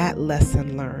that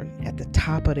lesson learned at the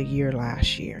top of the year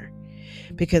last year,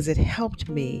 because it helped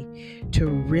me to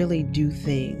really do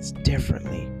things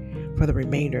differently for the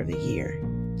remainder of the year.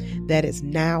 That is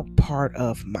now part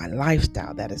of my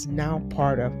lifestyle. That is now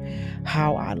part of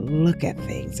how I look at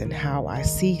things and how I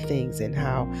see things and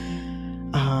how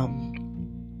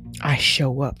I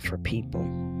show up for people.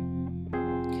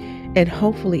 And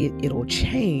hopefully it'll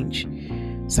change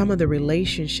some of the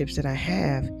relationships that I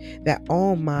have, that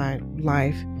all my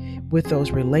life with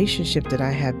those relationships that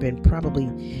I have been probably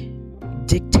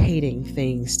dictating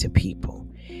things to people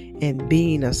and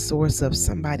being a source of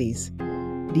somebody's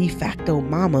de facto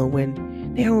mama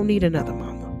when they don't need another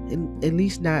mama, at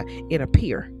least not in a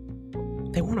peer.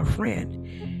 They want a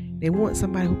friend. They want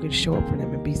somebody who can show up for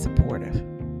them and be supportive.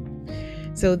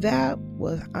 So that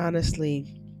was honestly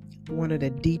one of the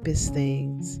deepest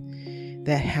things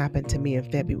that happened to me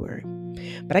in February.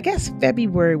 But I guess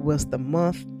February was the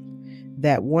month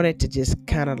that wanted to just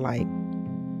kind of like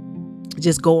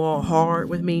just go all hard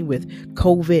with me with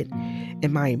COVID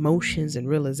and my emotions and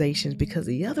realizations, because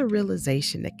the other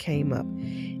realization that came up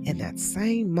in that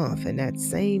same month, in that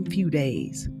same few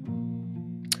days,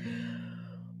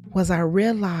 was I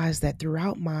realized that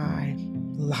throughout my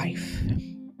life,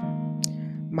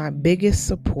 my biggest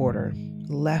supporter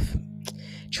left,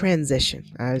 transition.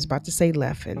 I was about to say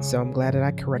left, and so I'm glad that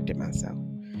I corrected myself.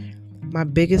 My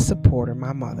biggest supporter,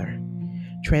 my mother,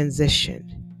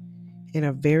 transitioned in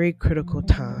a very critical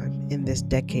time in this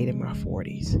decade in my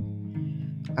 40s.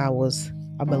 I was,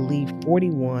 I believe,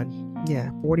 41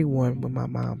 41 when my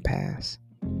mom passed.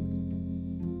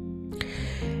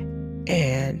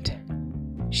 And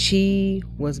she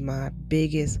was my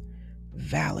biggest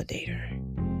validator,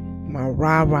 my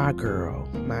rah-rah girl,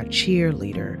 my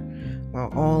cheerleader, my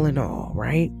all in all,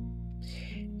 right?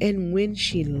 And when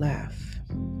she left,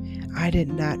 I did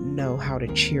not know how to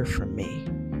cheer for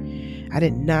me. I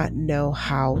did not know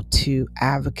how to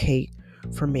advocate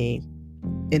for me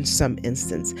in some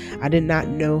instance. I did not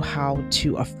know how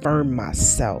to affirm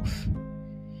myself.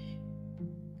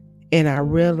 And I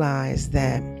realized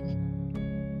that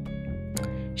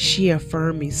she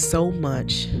affirmed me so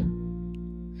much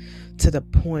to the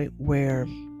point where,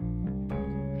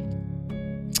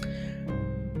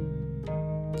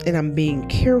 and I'm being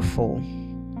careful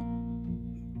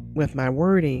with my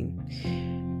wording,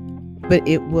 but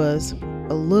it was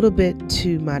a little bit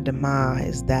to my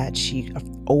demise that she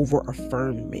over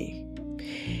affirmed me.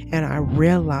 And I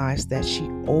realized that she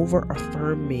over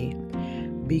affirmed me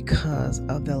because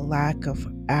of the lack of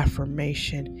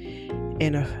affirmation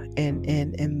and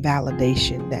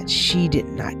validation that she did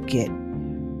not get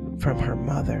from her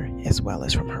mother as well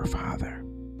as from her father.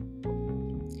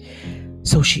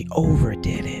 So she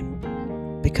overdid it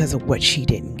because of what she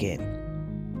didn't get.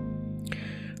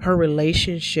 Her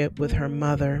relationship with her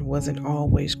mother wasn't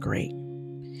always great.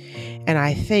 And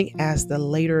I think as the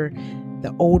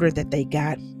older that they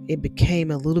got, it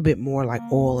became a little bit more like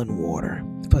oil and water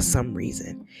for some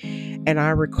reason. And I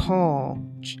recall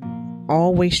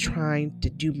always trying to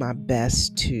do my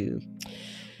best to,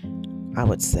 I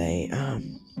would say,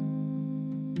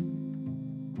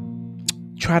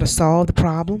 try to solve the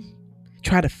problem,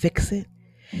 try to fix it.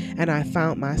 And I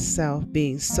found myself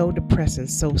being so depressed and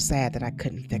so sad that I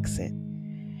couldn't fix it.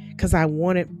 Because I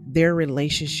wanted their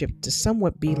relationship to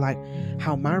somewhat be like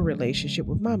how my relationship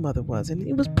with my mother was. And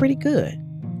it was pretty good.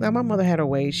 Now, my mother had her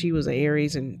way. She was an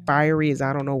Aries and fiery as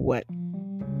I don't know what.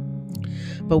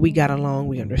 But we got along.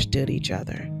 We understood each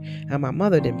other. And my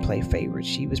mother didn't play favorites.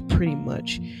 She was pretty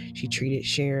much, she treated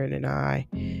Sharon and I,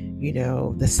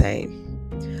 the same.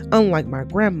 Unlike my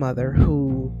grandmother,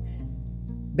 who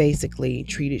basically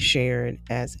treated Sharon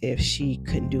as if she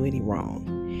couldn't do any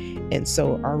wrong. And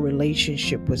so our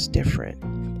relationship was different,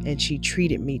 and she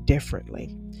treated me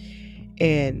differently.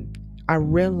 And I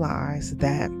realized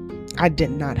that I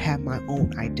did not have my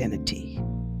own identity.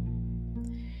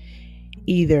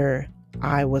 Either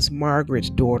I was Margaret's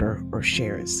daughter or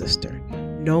Sharon's sister.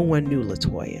 No one knew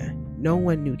LaToya. No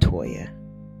one knew Toya.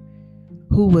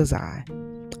 Who was I?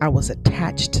 I was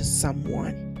attached to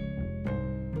someone.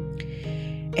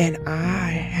 And I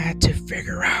had to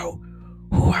figure out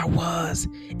who I was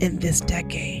in this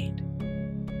decade.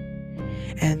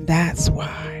 And that's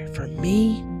why, for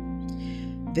me,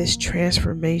 this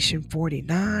Transformation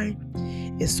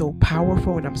 49 is so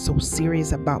powerful, and I'm so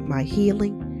serious about my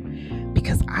healing,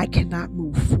 because I cannot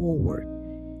move forward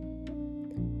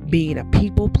being a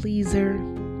people pleaser,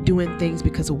 doing things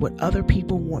because of what other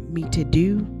people want me to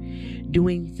do,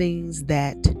 doing things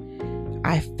that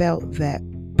I felt that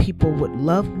people would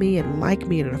love me and like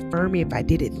me and affirm me if I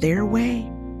did it their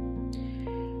way.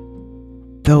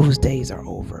 Those days are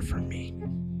over for me,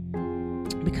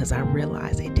 because I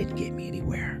realized it didn't get me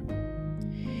anywhere.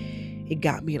 It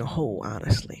got me in a hole,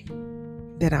 honestly,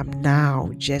 that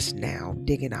I'm just now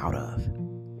digging out of.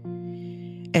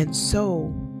 And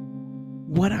so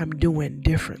what I'm doing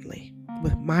differently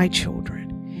with my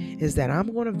children is that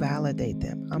I'm going to validate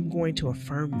them. I'm going to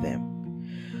affirm them.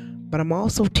 But I'm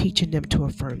also teaching them to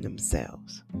affirm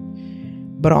themselves.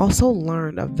 But also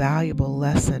learned a valuable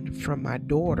lesson from my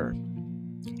daughter.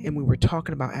 And we were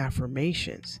talking about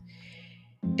affirmations.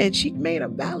 And she made a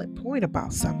valid point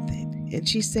about something. And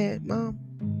she said, Mom,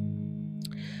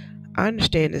 I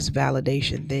understand this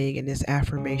validation thing and this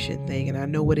affirmation thing, and I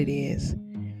know what it is.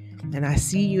 And I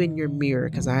see you in your mirror,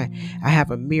 because I have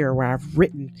a mirror where I've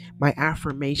written my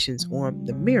affirmations on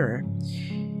the mirror.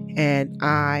 And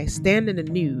I stand in the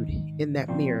nude in that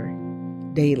mirror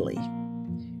daily,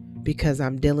 because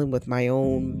I'm dealing with my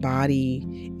own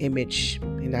body image.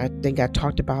 And I think I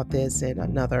talked about this in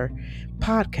another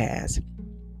podcast.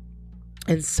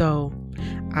 And so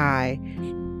I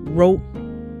wrote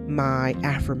my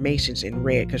affirmations in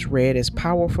red, because red is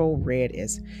powerful, red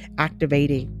is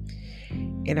activating.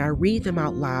 And I read them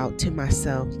out loud to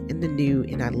myself in the nude,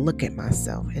 and I look at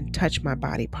myself and touch my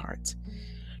body parts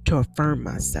to affirm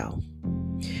myself,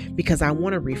 because I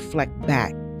want to reflect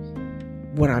back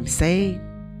what I'm saying,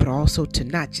 but also to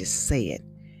not just say it,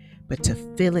 but to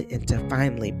feel it and to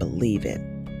finally believe it.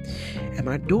 And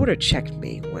my daughter checked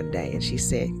me one day and she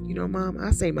said, Mom,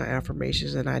 I say my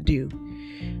affirmations, and I do.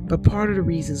 But part of the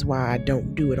reasons why I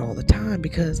don't do it all the time,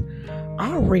 because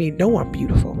I already know I'm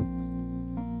beautiful.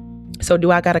 So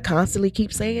do I got to constantly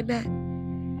keep saying that?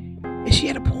 And she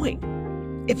had a point.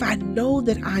 If I know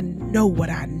that I know what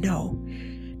I know,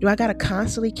 do I got to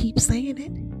constantly keep saying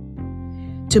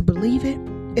it to believe it?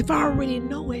 If I already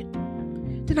know it,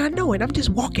 then I know it. I'm just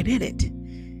walking in it.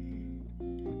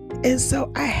 And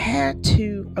so I had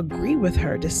to agree with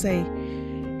her to say,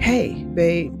 hey,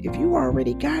 babe, if you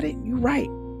already got it, you're right.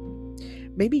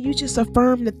 Maybe you just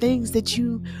affirm the things that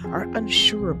you are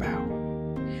unsure about.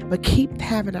 But keep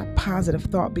having a positive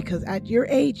thought, because at your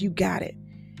age, you got it.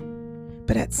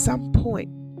 But at some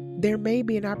point, there may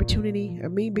be an opportunity, or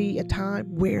maybe a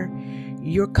time where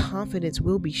your confidence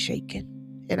will be shaken.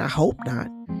 And I hope not.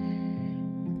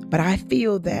 But I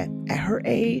feel that at her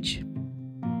age,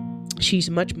 she's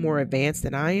much more advanced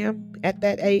than I am at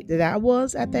that age, that I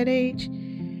was at that age.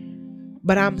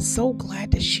 But I'm so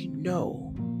glad that she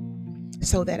knows,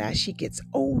 so that as she gets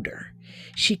older,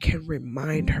 she can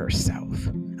remind herself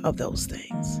of those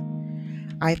things.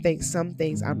 I think some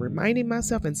things I'm reminding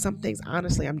myself, and some things,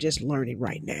 honestly, I'm just learning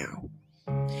right now.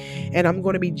 And I'm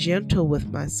going to be gentle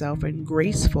with myself and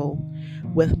graceful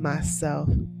with myself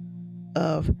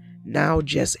of now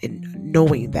just in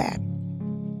knowing that.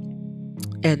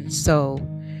 And so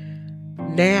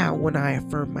now when I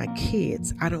affirm my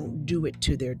kids, I don't do it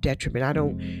to their detriment. I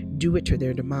don't do it to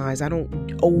their demise. I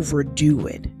don't overdo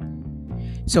it.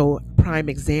 So prime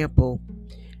example,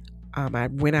 I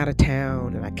went out of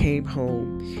town and I came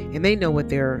home, and they know what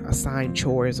their assigned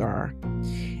chores are.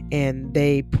 And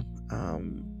they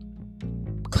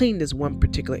cleaned this one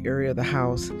particular area of the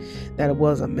house that it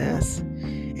was a mess.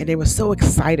 And they were so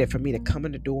excited for me to come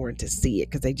in the door and to see it,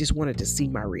 because they just wanted to see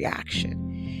my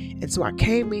reaction. And so I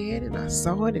came in and I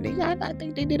saw it, and I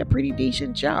think they did a pretty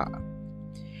decent job.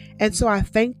 And so I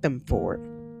thanked them for it.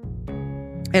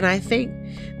 And I think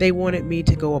they wanted me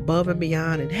to go above and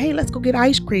beyond and, hey, let's go get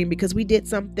ice cream because we did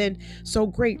something so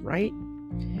great, right?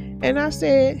 And I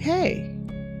said, hey,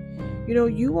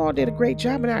 you all did a great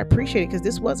job, and I appreciate it, because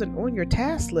this wasn't on your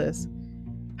task list.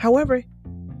 However,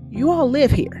 you all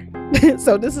live here.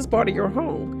 So this is part of your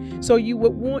home. So you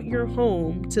would want your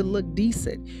home to look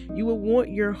decent. You would want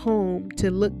your home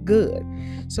to look good.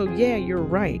 So yeah, you're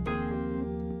right.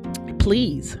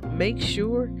 Please make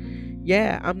sure,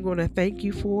 I'm going to thank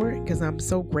you for it, because I'm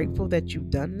so grateful that you've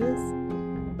done this.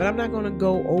 But I'm not going to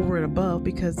go over and above,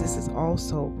 because this is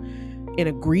also an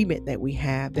agreement that we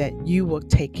have that you will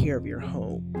take care of your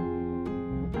home.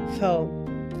 So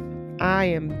I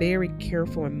am very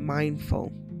careful and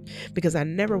mindful, because I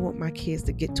never want my kids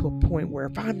to get to a point where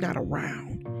if I'm not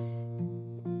around,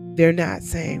 they're not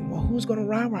saying, well, who's going to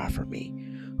rah-rah for me?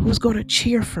 Who's going to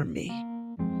cheer for me?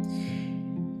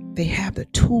 They have the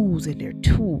tools in their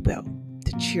tool belt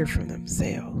to cheer for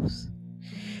themselves.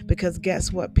 Because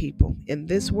guess what, people? In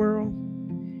this world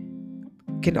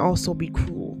can also be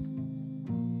cruel.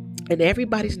 And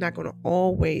everybody's not going to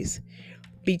always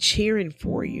be cheering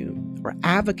for you or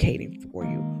advocating for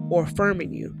you or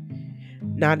affirming you.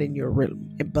 Not in your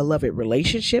beloved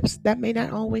relationships, that may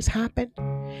not always happen.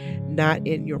 Not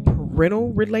in your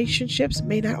parental relationships,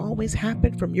 may not always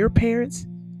happen from your parents.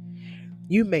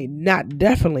 You may not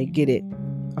definitely get it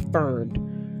affirmed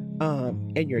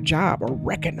in your job or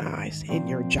recognized in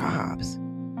your jobs.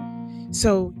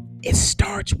 So it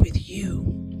starts with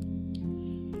you.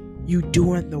 You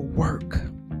doing the work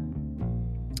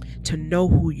to know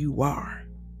who you are,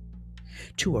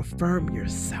 to affirm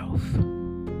yourself,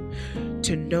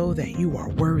 to know that you are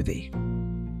worthy,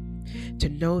 to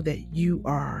know that you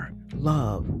are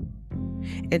loved,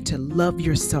 and to love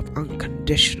yourself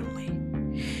unconditionally.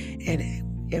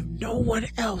 And if no one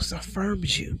else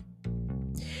affirms you,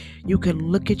 you can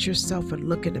look at yourself and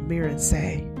look in the mirror and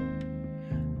say,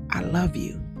 I love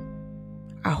you.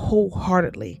 I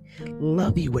wholeheartedly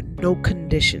love you with no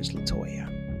conditions, Latoya.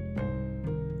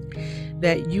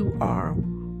 That you are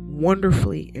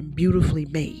wonderfully and beautifully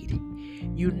made,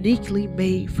 uniquely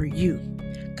made for you.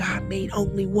 God made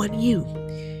only one you.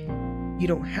 You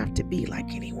don't have to be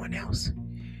like anyone else.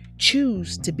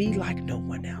 Choose to be like no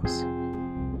one else.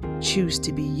 Choose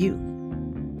to be you.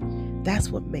 That's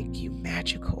what makes you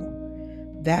magical.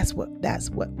 That's what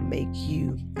makes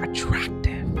you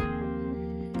attractive.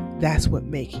 That's what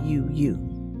makes you you.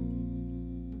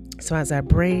 So as I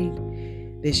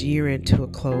bring this year into a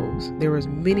close, there was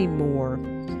many more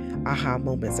aha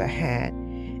moments I had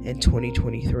in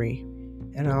 2023,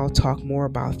 and I'll talk more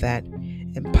about that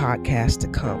in podcasts to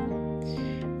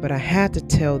come. But I had to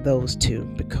tell those two,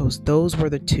 because those were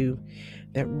the two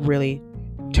that really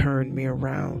turned me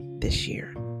around this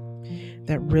year,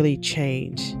 that really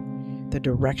changed the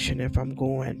direction if I'm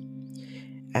going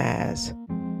as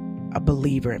a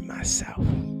believer in myself.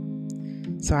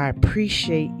 So I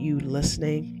appreciate you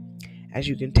listening. As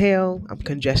you can tell, I'm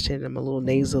congested. I'm a little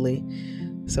nasally.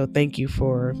 So thank you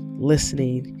for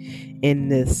listening in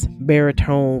this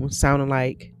baritone, sounding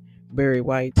like Barry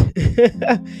White,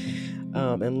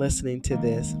 and listening to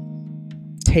this.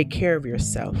 Take care of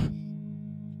yourself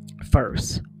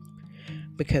first,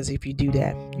 because if you do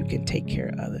that, you can take care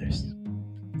of others.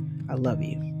 I love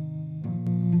you.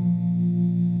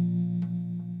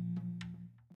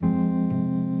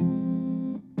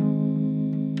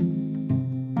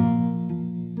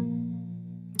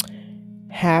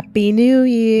 Happy New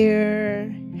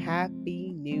Year.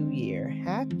 Happy New Year.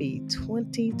 Happy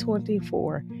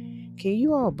 2024. Can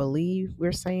you all believe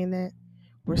we're saying that?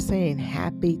 We're saying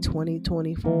happy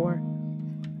 2024.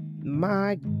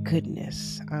 My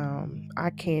goodness. I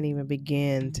can't even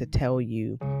begin to tell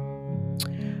you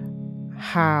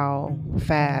how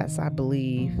fast I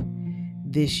believe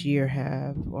this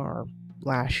year or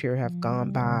last year have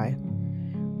gone by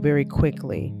very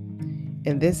quickly.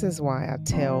 And this is why I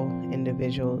tell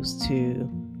individuals to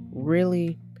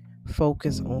really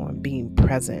focus on being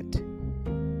present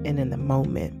and in the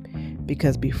moment,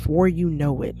 because before you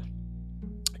know it,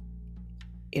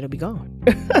 it'll be gone.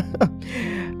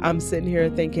 I'm sitting here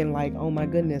thinking like, oh my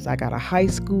goodness, I got a high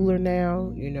schooler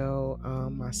now.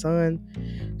 My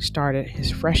son started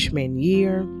his freshman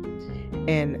year,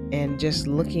 and just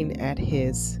looking at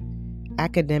his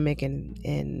academic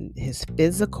and his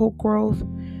physical growth,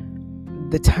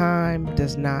 the time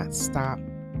does not stop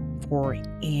for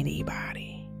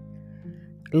anybody.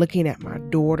 Looking at my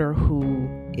daughter, who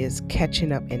is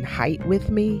catching up in height with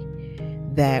me,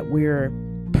 that we're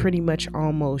pretty much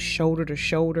almost shoulder to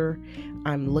shoulder.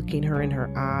 I'm looking her in her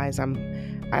eyes. I'm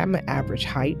an average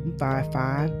height,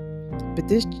 5'5", but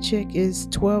this chick is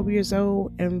 12 years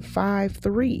old and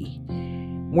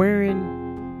 5'3",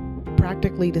 wearing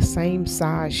practically the same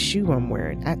size shoe I'm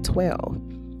wearing at 12.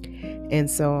 And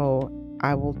so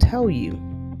I will tell you,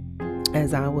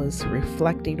 as I was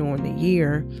reflecting on the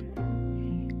year,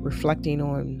 reflecting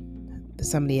on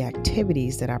some of the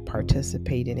activities that I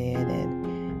participated in,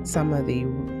 and some of the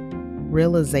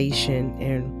realization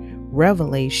and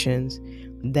revelations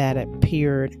that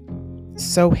appeared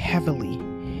so heavily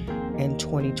in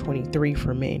 2023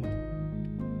 for me,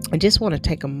 I just want to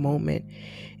take a moment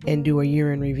and do a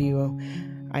year in review.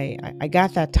 I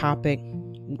got that topic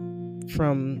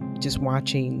from just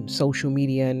watching social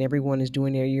media, and everyone is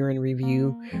doing their year in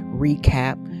review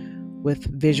recap with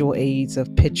visual aids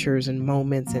of pictures and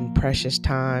moments and precious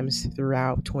times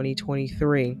throughout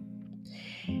 2023.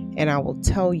 And I will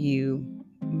tell you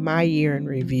my year in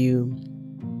review.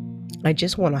 I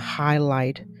just want to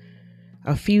highlight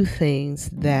a few things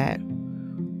that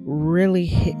really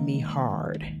hit me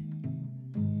hard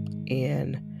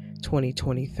in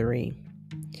 2023.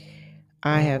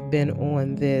 I have been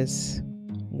on this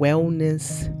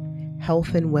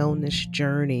health and wellness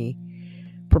journey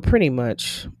for pretty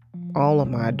much all of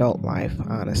my adult life,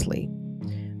 honestly.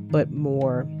 But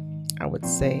more, I would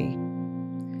say,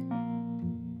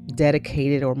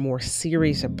 dedicated or more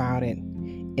serious about it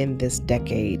in this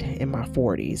decade, in my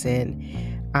 40s. And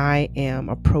I am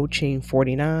approaching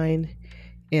 49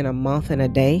 in a month and a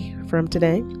day from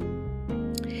today.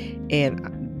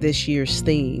 And this year's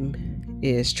theme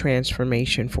is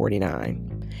Transformation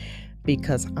 49,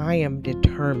 because I am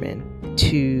determined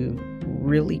to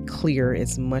really clear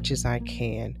as much as I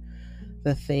can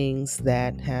the things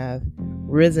that have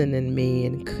risen in me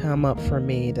and come up for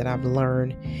me that I've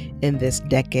learned in this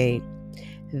decade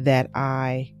that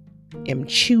I am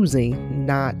choosing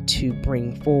not to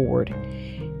bring forward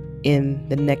in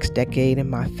the next decade, in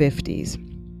my 50s.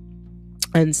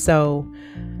 And so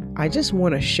I just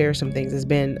want to share some things.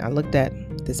 I looked at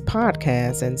this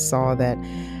podcast and saw that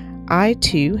I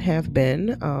too have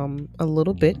been a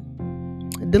little bit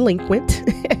delinquent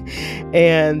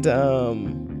and,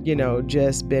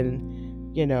 just been,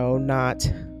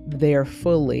 not there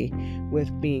fully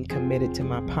with being committed to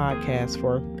my podcast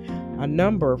for a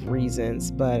number of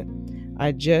reasons. But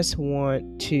I just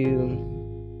want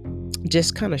to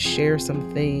just kind of share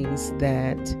some things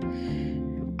that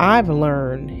I've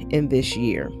learned in this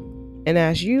year. And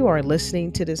as you are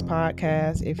listening to this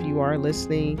podcast, if you are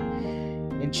listening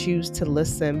and choose to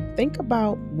listen, think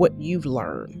about what you've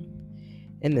learned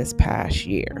in this past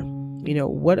year.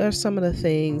 What are some of the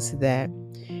things that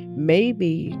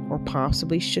maybe or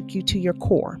possibly shook you to your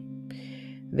core?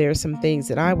 There are some things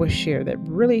that I will share that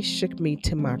really shook me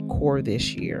to my core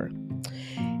this year.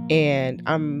 And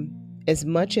as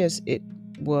much as it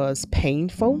was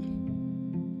painful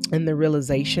and the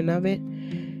realization of it,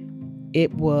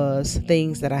 it was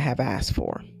things that I have asked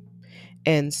for.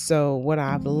 And so what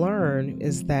I've learned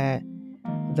is that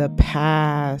the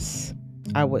past,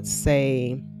 I would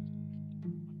say,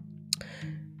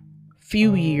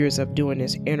 few years of doing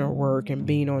this inner work and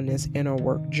being on this inner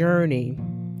work journey,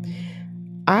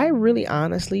 I really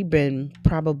honestly been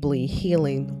probably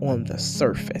healing on the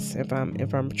surface. If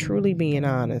I'm truly being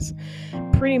honest,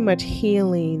 pretty much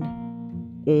healing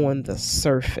on the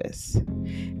surface.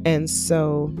 And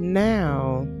so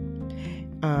now,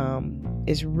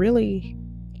 it's really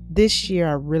this year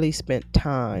I really spent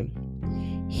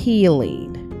time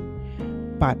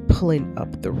healing by pulling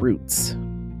up the roots.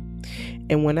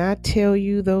 And when I tell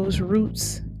you those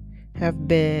roots have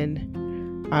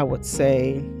been, I would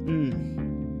say,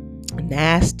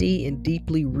 nasty and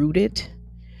deeply rooted,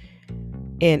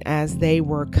 and as they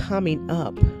were coming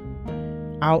up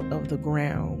out of the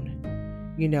ground,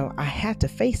 I had to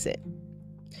face it.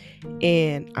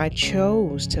 And I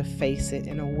chose to face it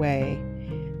in a way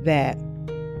that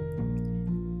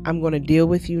I'm going to deal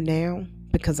with you now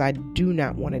because I do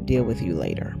not want to deal with you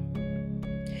later.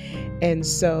 And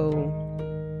so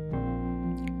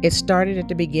it started at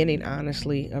the beginning,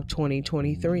 honestly, of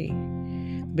 2023.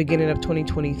 Beginning of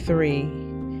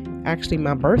 2023, actually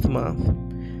my birth month,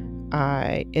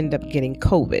 I ended up getting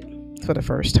COVID for the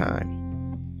first time.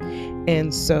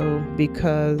 And so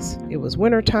because it was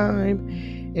wintertime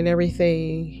and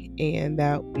everything, and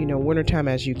that, wintertime,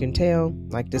 as you can tell,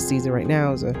 like this season right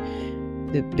now is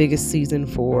the biggest season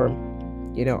for,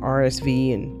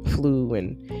 RSV and flu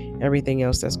and everything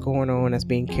else that's going on, that's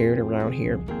being carried around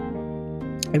here.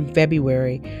 In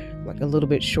February, like a little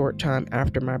bit short time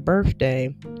after my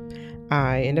birthday,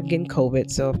 I ended up getting COVID.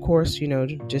 So of course,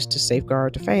 just to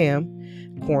safeguard the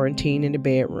fam, quarantine in the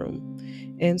bedroom.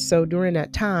 And so during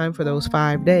that time, for those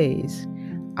 5 days,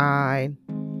 I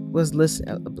was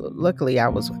listening. Luckily, I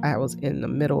was in the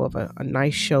middle of a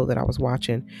nice show that I was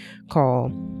watching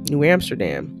called New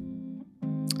Amsterdam.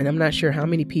 And I'm not sure how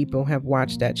many people have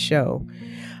watched that show.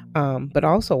 But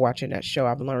also watching that show,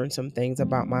 I've learned some things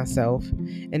about myself.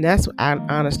 And that's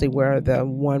honestly where the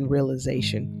one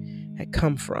realization had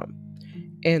come from.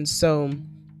 And so,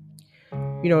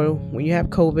 when you have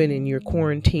COVID and you're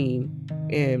quarantined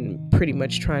and pretty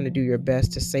much trying to do your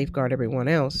best to safeguard everyone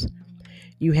else,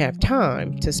 you have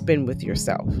time to spend with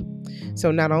yourself.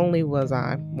 So not only was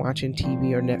I watching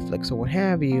TV or Netflix or what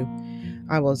have you,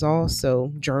 I was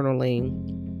also journaling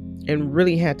and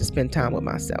really had to spend time with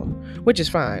myself, which is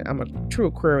fine. I'm a true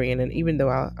Aquarian, and even though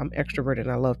I'm extroverted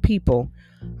and I love people,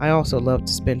 I also love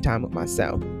to spend time with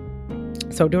myself.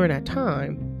 So during that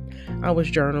time, I was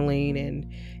journaling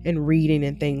and reading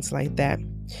and things like that.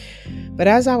 But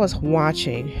as I was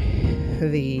watching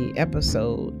the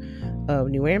episode of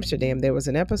New Amsterdam, there was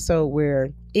an episode where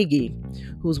Iggy,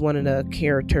 who's one of the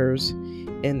characters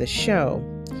in the show,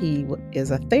 he is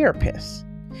a therapist.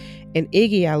 And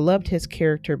Iggy, I loved his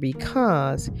character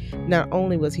because not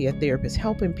only was he a therapist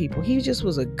helping people, he just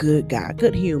was a good guy,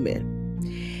 good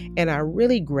human. And I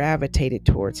really gravitated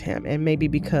towards him. And maybe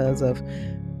because of,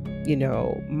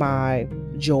 my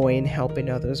joy in helping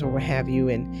others or what have you,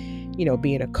 and,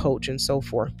 being a coach and so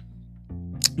forth.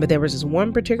 But there was this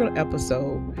one particular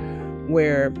episode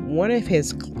where one of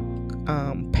his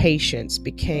patients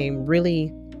became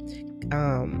really,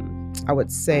 I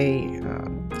would say,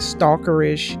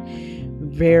 stalkerish,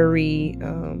 very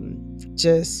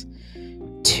just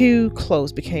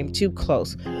became too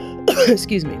close,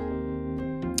 excuse me,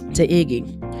 to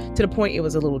Iggy, to the point it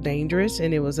was a little dangerous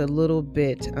and it was a little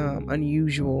bit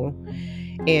unusual.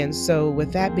 And so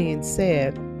with that being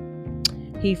said,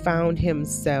 he found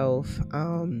himself,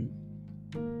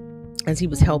 as he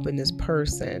was helping this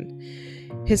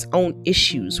person, his own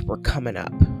issues were coming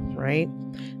up, right?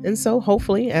 And so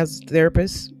hopefully as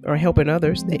therapists are helping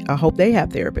others, I hope they have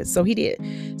therapists. So he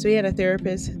did. So he had a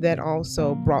therapist that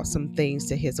also brought some things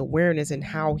to his awareness and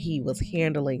how he was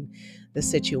handling the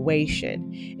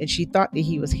situation. And she thought that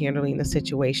he was handling the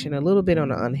situation a little bit on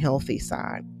the unhealthy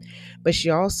side. But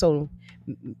she also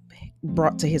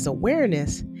brought to his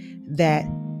awareness that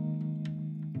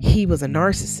he was a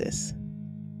narcissist.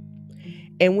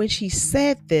 And when she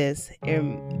said this,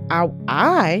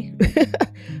 I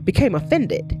became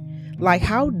offended. Like,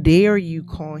 how dare you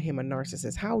call him a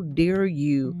narcissist? How dare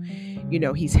you,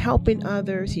 he's helping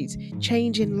others, he's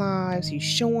changing lives, he's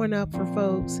showing up for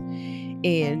folks,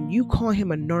 and you call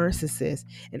him a narcissist,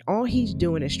 and all he's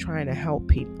doing is trying to help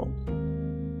people.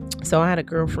 So I had a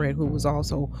girlfriend who was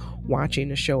also watching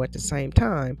the show at the same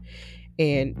time.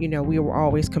 And, we were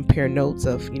always comparing notes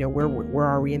of, where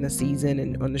are we in the season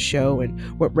and on the show and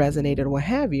what resonated or what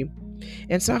have you.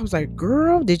 And so I was like,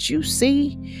 girl, did you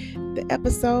see the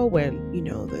episode when,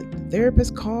 the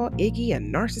therapist called Iggy a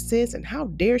narcissist and how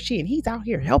dare she? And he's out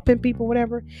here helping people,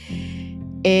 whatever.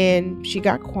 And she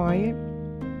got quiet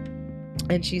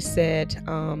and she said,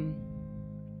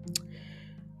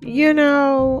 you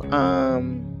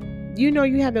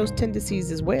have those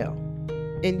tendencies as well.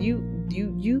 And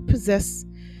you possess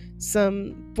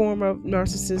some form of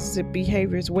narcissistic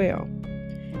behavior as well.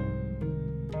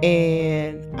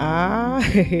 And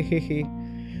I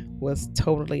was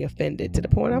totally offended to the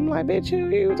point I'm like, bitch, who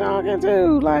you talking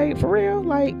to? Like, for real?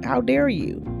 Like, how dare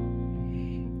you?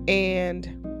 And,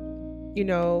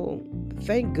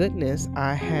 thank goodness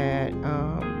I had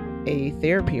a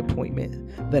therapy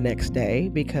appointment the next day,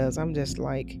 because I'm just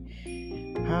like,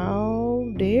 how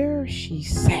dare she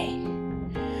say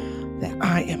that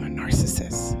I am a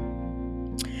narcissist?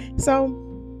 So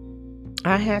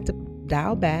I had to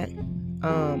dial back.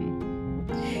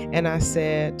 And I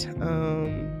said,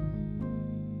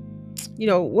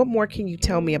 what more can you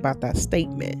tell me about that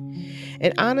statement?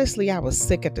 And honestly, I was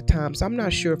sick at the time, so I'm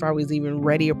not sure if I was even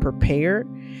ready or prepared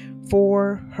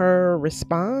for her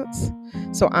response.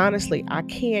 So honestly, I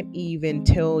can't even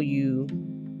tell you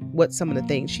what some of the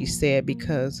things she said,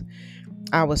 because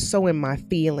I was so in my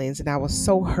feelings and I was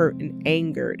so hurt and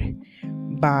angered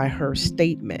by her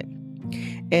statement.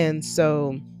 And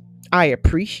so I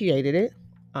appreciated it.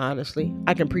 Honestly,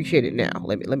 I can appreciate it now.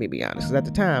 Let me be honest. 'Cause at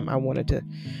the time, I wanted to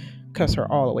cuss her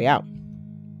all the way out.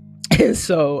 And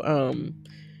so,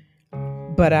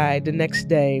 but the next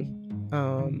day,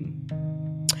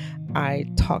 I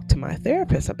talked to my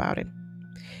therapist about it,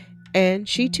 and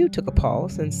she too took a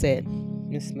pause and said,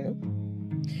 Ms. Smith,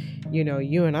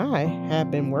 you and I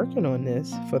have been working on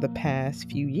this for the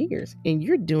past few years, and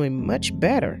you're doing much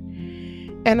better.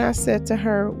 And I said to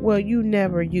her, well, you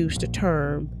never used the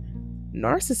term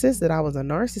narcissist, that I was a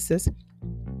narcissist.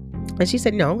 And she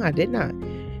said, no, I did not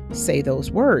say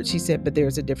those words. She said, but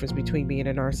there's a difference between being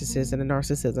a narcissist and a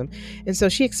narcissism. And so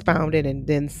she expounded and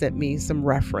then sent me some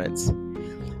reference.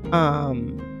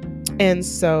 And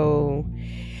so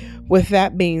with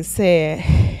that being said,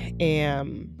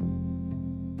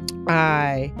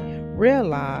 I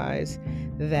realized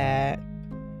that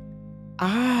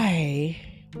I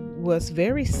was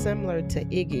very similar to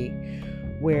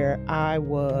Iggy, where I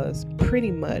was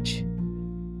pretty much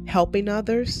helping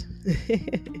others,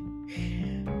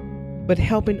 but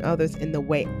helping others in the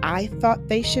way I thought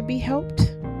they should be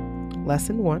helped.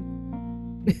 Lesson 1.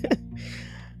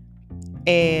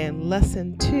 And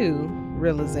lesson 2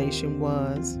 realization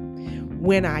was,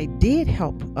 when I did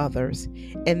help others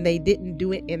and they didn't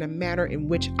do it in a manner in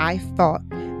which I thought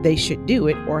they should do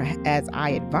it, or as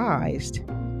I advised,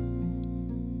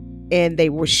 and they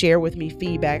will share with me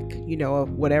feedback,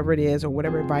 of whatever it is or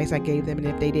whatever advice I gave them. And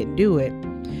if they didn't do it,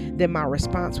 then my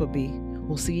response would be,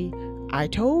 well, see, I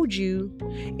told you,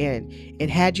 and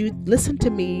had you listened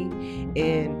to me,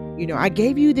 and, I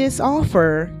gave you this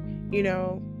offer,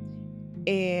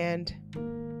 and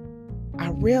I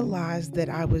realized that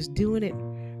I was doing it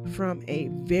from a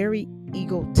very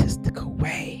egotistical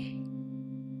way.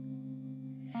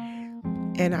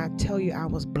 And I tell you, I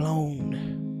was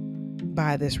blown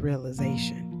by this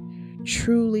realization.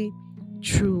 Truly,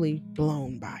 truly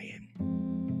blown by it.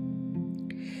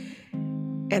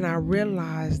 And I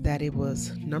realized that it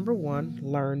was, number 1,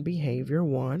 learned behavior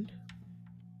 1,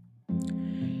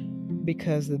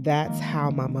 because that's how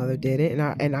my mother did it.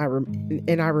 And I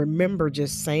remember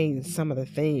just saying some of the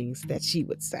things that she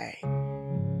would say.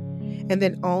 And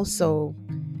then also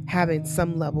having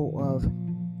some level of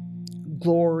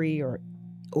glory or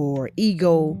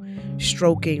ego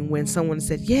stroking when someone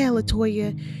said, yeah,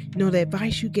 Latoya, the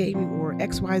advice you gave me, or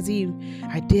XYZ,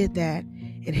 I did that,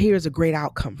 and here's a great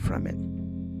outcome from it.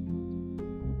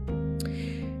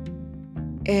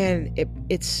 And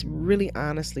it's really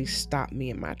honestly stopped me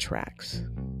in my tracks.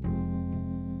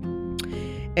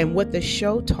 And what the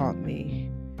show taught me,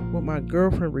 what my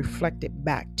girlfriend reflected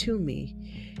back to me,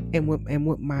 and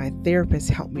what my therapist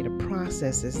helped me to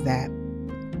process, is that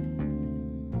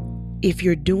if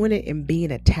you're doing it and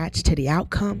being attached to the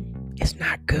outcome, it's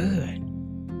not good.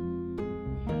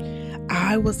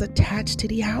 I was attached to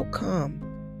the outcome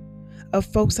of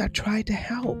folks I tried to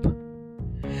help.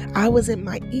 I was in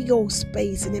my ego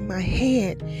space and in my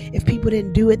head. If people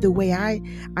didn't do it the way I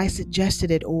suggested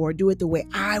it, or do it the way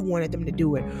I wanted them to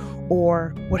do it,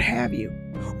 or what have you,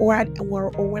 or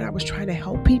when I was trying to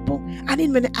help people, I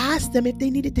didn't even ask them if they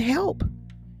needed the help.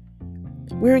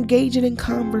 We're engaging in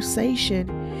conversation,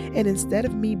 and instead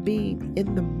of me being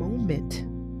in the moment,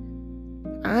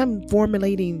 I'm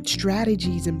formulating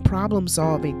strategies and problem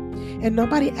solving, and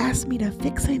nobody asked me to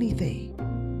fix anything.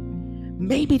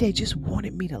 maybe they just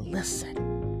wanted me to listen.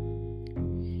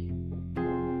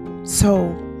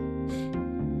 So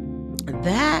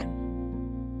that,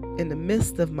 in the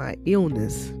midst of my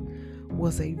illness,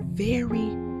 was a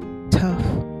very tough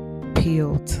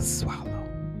pill to swallow.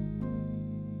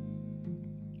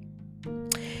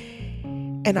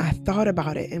 And I thought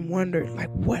about it and wondered,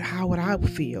 how would I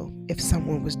feel if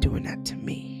someone was doing that to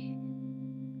me?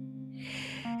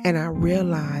 And I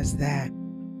realized that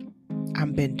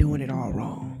I've been doing it all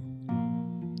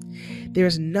wrong.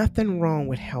 There's nothing wrong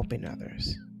with helping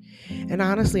others. And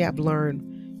honestly, I've learned,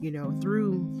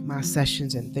 through my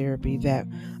sessions in therapy, that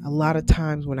a lot of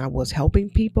times when I was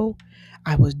helping people,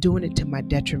 I was doing it to my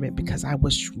detriment because I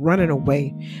was running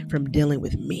away from dealing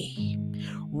with me,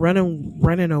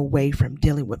 running away from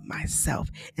dealing with myself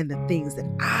and the things that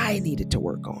I needed to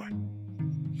work on.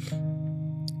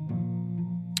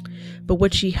 But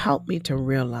what she helped me to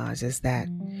realize is that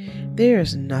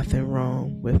there's nothing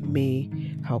wrong with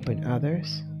me helping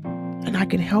others, and I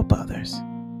can help others.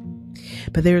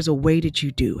 But there's a way that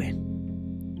you do it.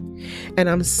 And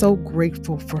I'm so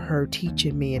grateful for her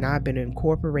teaching me, and I've been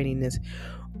incorporating this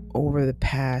over the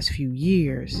past few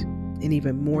years, and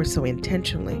even more so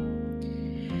intentionally,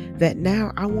 that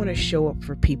now I want to show up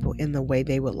for people in the way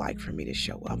they would like for me to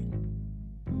show up.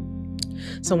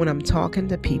 So when I'm talking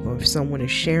to people, if someone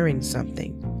is sharing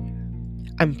something,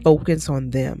 I'm focused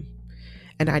on them.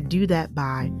 And I do that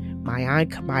by my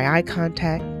eye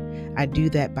contact. I do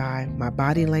that by my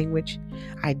body language.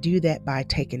 I do that by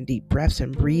taking deep breaths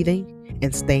and breathing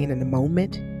and staying in the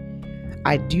moment.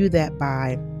 I do that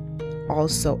by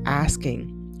also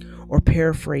asking or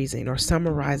paraphrasing or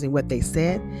summarizing what they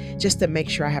said, just to make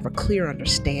sure I have a clear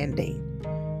understanding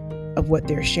of what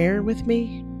they're sharing with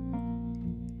me.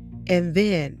 And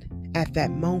then at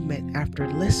that moment, after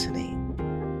listening,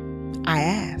 I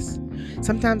ask.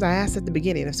 Sometimes I ask at the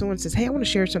beginning, if someone says, "Hey, I want to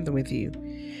share something with you,"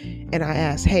 and I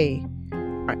ask, "Hey,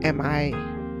 am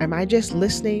I just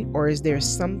listening, or is there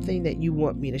something that you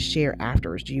want me to share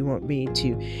afterwards? Do you want me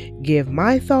to give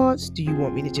my thoughts? Do you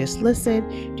want me to just listen?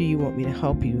 Do you want me to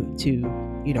help you to,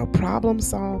 problem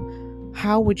solve?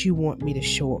 How would you want me to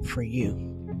show up for you?"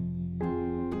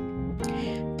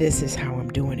 This is how I'm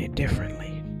doing it differently.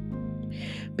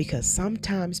 Because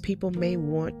sometimes people may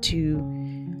want to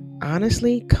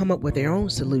honestly come up with their own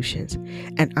solutions.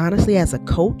 And honestly, as a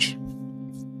coach,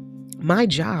 my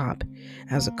job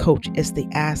as a coach is to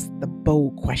ask the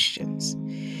bold questions.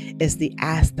 Is to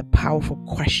ask the powerful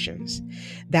questions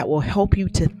that will help you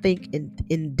to think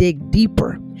and dig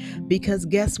deeper. Because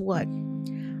guess what?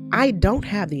 I don't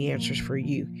have the answers for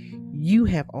you. You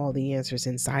have all the answers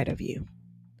inside of you.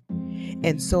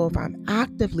 And so if I'm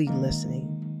actively listening,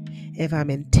 if I'm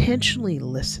intentionally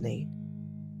listening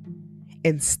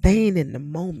and staying in the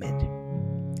moment,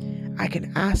 I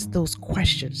can ask those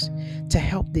questions to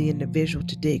help the individual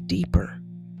to dig deeper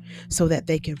so that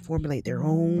they can formulate their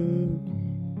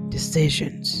own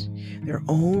decisions, their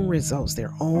own results,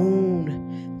 their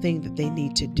own thing that they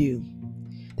need to do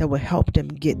that will help them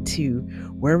get to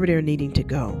wherever they're needing to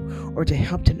go, or to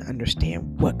help them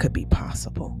understand what could be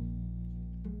possible.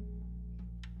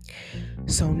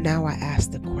 So now I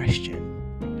ask the question,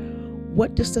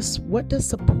 what does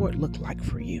support look like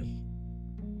for you?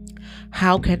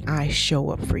 How can I show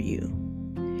up for you?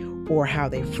 Or how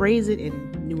they phrase it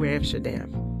in New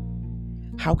Amsterdam,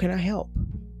 how can I help?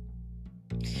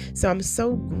 So I'm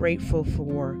so grateful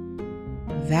for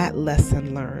that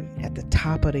lesson learned at the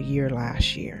top of the year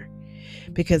last year,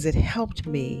 because it helped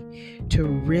me to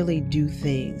really do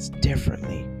things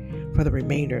differently for the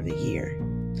remainder of the year.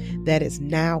 That is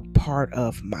now part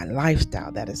of my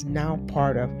lifestyle. That is now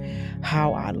part of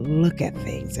how I look at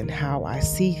things and how I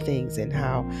see things and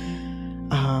how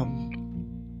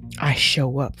I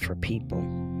show up for people.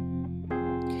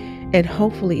 And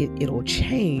hopefully it'll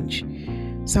change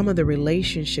some of the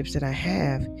relationships that I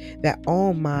have, that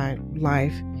all my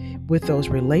life with those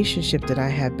relationships that I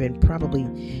have been probably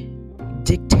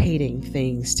dictating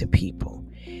things to people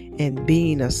and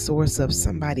being a source of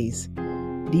somebody's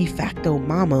de facto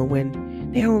mama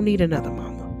when they don't need another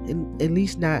mama, at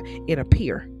least not in a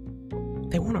peer.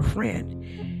 They want a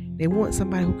friend. They want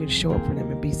somebody who can show up for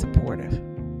them and be supportive.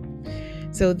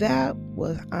 So that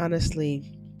was honestly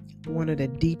one of the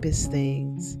deepest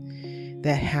things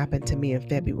that happened to me in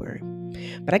February.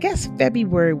 But I guess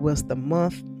February was the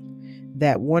month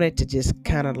that wanted to just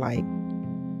kind of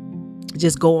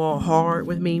just go all hard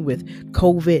with me with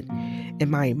COVID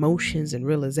and my emotions and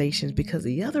realizations, because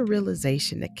the other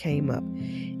realization that came up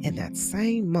in that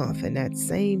same month, in that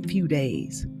same few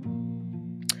days,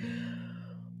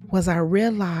 was I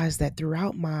realized that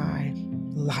throughout my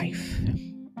life,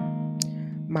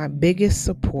 my biggest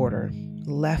supporter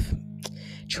left,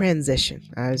 transition.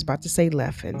 I was about to say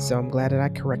left, and so I'm glad that I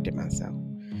corrected myself.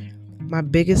 My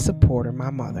biggest supporter,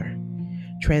 my mother,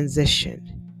 transitioned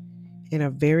in a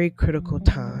very critical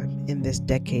time in this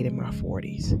decade in my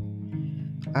 40s.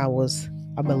 I was,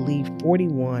 I believe,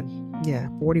 41. Yeah,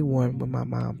 41 when my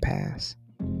mom passed.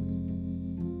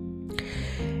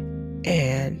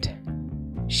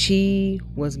 And she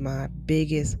was my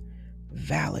biggest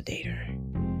validator,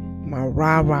 my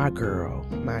rah-rah girl,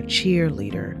 my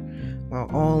cheerleader, my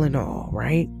all in all,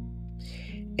 right?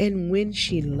 And when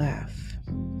she left,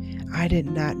 I did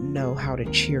not know how to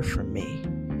cheer for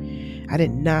me. I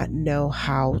did not know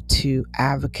how to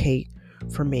advocate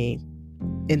for me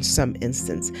in some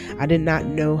instance. I did not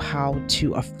know how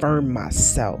to affirm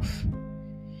myself.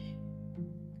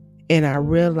 And I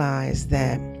realized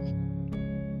that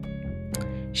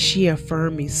she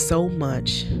affirmed me so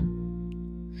much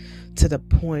to the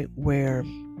point where,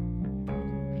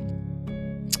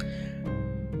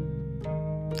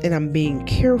 and I'm being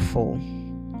careful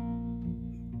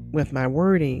with my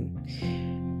wording,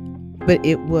 but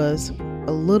it was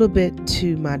a little bit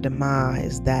to my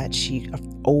demise that she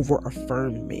over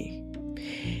affirmed me.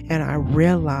 And I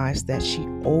realized that she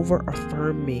over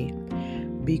affirmed me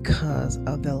because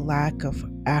of the lack of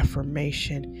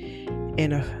affirmation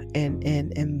and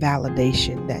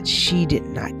validation that she did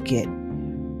not get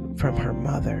from her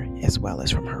mother as well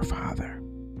as from her father.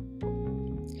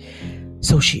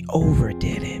 So she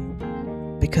overdid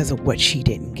it because of what she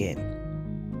didn't get.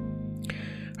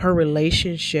 Her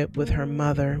relationship with her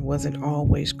mother wasn't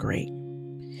always great.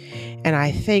 And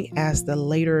I think as the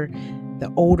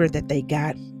older that they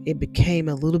got, it became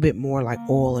a little bit more like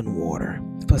oil and water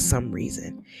for some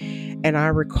reason. And I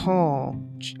recall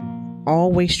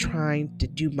always trying to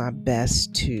do my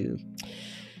best to,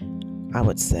 I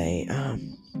would say,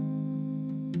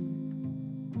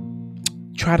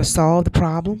 try to solve the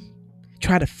problem,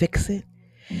 try to fix it.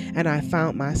 And I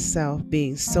found myself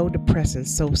being so depressed and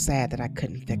so sad that I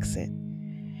couldn't fix it.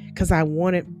 Because I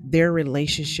wanted their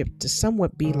relationship to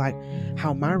somewhat be like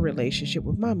how my relationship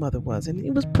with my mother was. And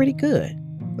it was pretty good.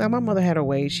 Now, my mother had her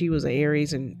way. She was an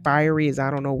Aries and fiery as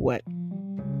I don't know what.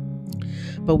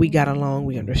 But we got along.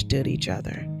 We understood each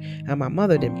other. And my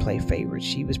mother didn't play favorites.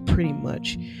 She was pretty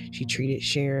much, she treated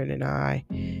Sharon and I,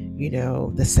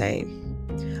 the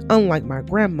same. Unlike my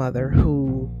grandmother,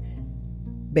 who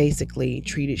basically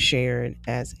treated Sharon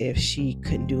as if she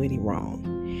couldn't do any wrong.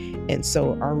 And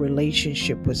so our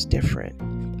relationship was different,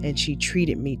 and she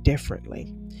treated me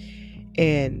differently.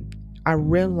 And I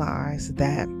realized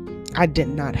that I did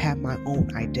not have my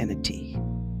own identity.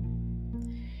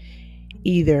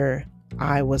 Either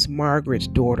I was Margaret's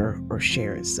daughter or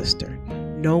Sharon's sister.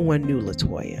 No one knew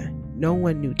LaToya. No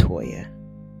one knew Toya.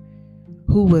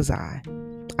 Who was I?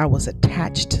 I was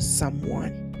attached to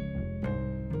someone.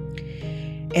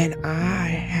 And I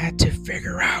had to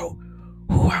figure out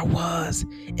who I was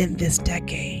in this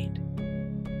decade.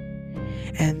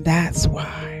 And that's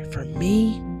why, for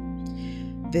me,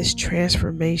 this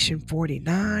Transformation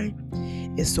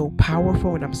 49 is so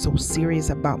powerful, and I'm so serious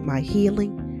about my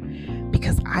healing,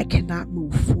 because I cannot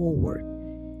move forward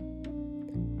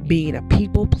being a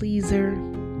people pleaser,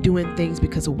 doing things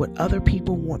because of what other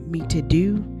people want me to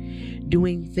do,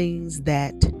 doing things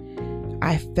that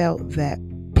I felt that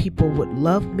people would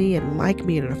love me and like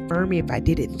me and affirm me if I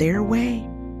did it their way.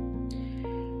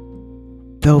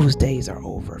 Those days are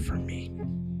over for me,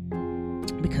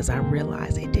 because I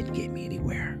realized it didn't get me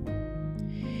anywhere.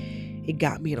 It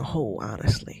got me in a hole,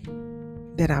 honestly,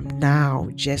 that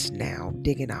I'm just now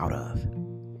digging out of.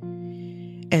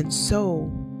 And so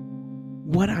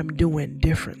what I'm doing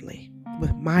differently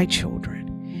with my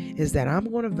children is that I'm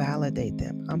going to validate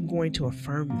them. I'm going to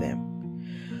affirm them.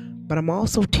 But I'm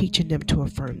also teaching them to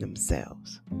affirm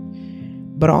themselves.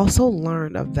 But also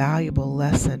learn a valuable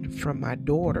lesson from my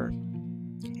daughter.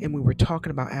 And we were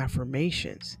talking about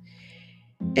affirmations.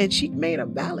 And she made a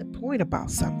valid point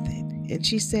about something. And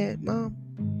she said, Mom,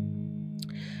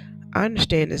 I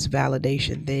understand this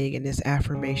validation thing and this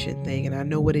affirmation thing, and I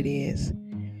know what it is.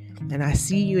 And I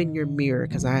see you in your mirror,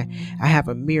 because I have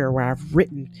a mirror where I've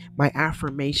written my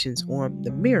affirmations on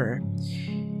the mirror.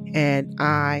 And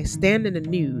I stand in the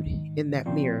nude in that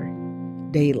mirror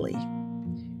daily,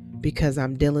 because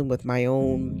I'm dealing with my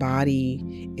own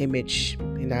body image.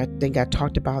 And I think I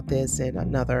talked about this in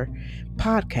another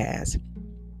podcast.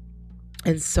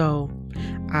 And so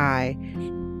I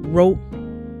wrote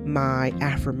my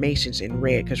affirmations in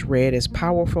red, because red is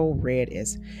powerful, red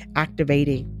is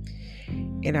activating.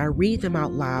 And I read them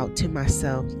out loud to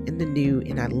myself in the nude,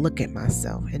 and I look at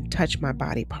myself and touch my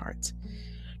body parts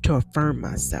to affirm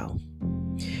myself.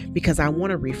 because I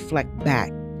want to reflect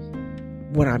back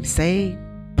what I'm saying,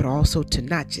 but also to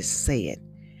not just say it,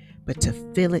 but to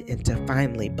feel it and to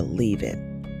finally believe it.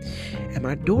 And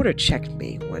my daughter checked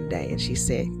me one day and she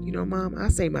said, Mom, I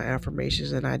say my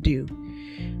affirmations and I do.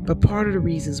 But part of the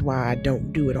reasons why I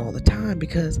don't do it all the time,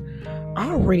 because I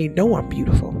already know I'm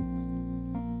beautiful.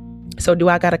 So do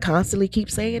I got to constantly keep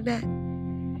saying that?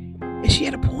 And she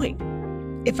had a point.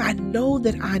 If I know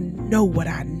that I know what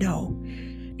I know,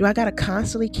 do I got to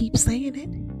constantly keep saying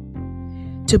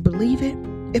it to believe it?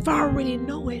 If I already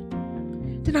know it,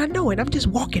 then I know it. I'm just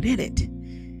walking in it.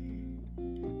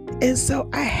 And so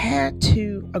I had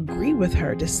to agree with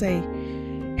her to say,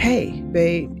 hey,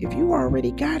 babe, if you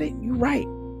already got it, you're right.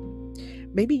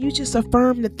 Maybe you just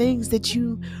affirm the things that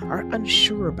you are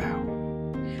unsure about.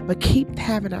 But keep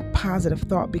having a positive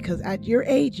thought, because at your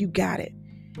age, you got it.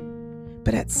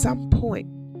 But at some point,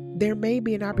 there may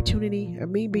be an opportunity, or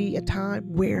maybe a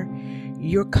time where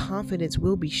your confidence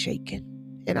will be shaken.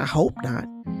 And I hope not.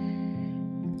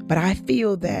 But I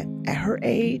feel that at her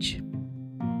age,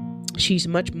 she's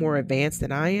much more advanced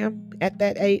than I am at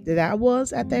that age, that I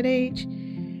was at that age.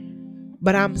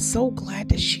 But I'm so glad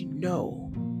that she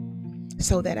knows,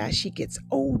 so that as she gets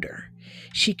older,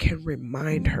 she can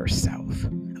remind herself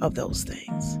of those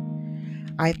things.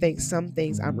 I think some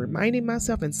things I'm reminding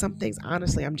myself, and some things,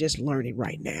 honestly, I'm just learning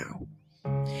right now.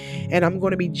 And I'm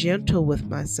going to be gentle with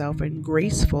myself and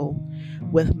graceful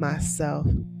with myself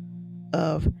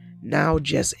of now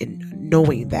just in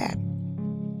knowing that.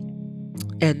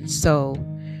 And so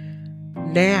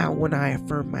now when I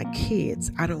affirm my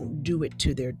kids, I don't do it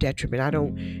to their detriment. I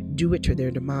don't do it to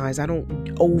their demise. I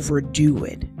don't overdo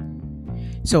it.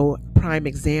 So prime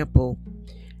example,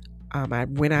 I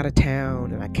went out of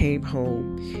town and I came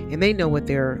home, and they know what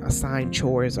their assigned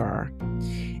chores are.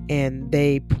 And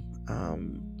they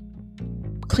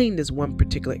cleaned this one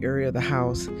particular area of the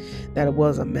house that it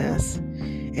was a mess.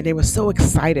 And they were so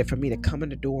excited for me to come in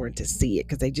the door and to see it,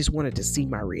 because they just wanted to see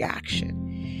my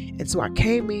reaction. And so I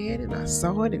came in and I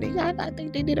saw it, and I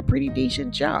think they did a pretty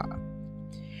decent job.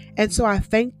 And so I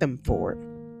thanked them for it.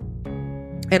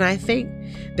 And I think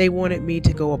they wanted me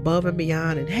to go above and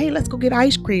beyond and, hey, let's go get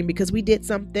ice cream because we did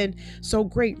something so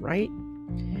great, right?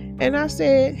 And I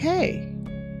said, hey,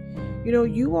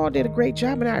 you all did a great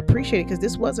job and I appreciate it, because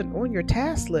this wasn't on your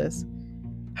task list.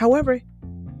 However,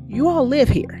 you all live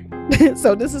here.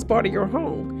 So this is part of your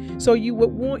home. So you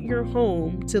would want your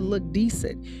home to look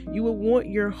decent. You would want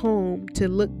your home to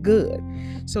look good.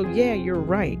 So yeah, you're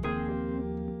right.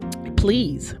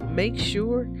 Please make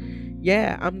sure.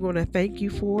 Yeah, I'm going to thank you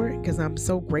for it, because I'm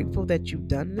so grateful that you've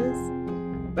done this.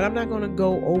 But I'm not going to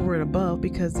go over and above,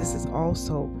 because this is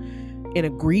also an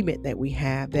agreement that we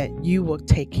have that you will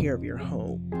take care of your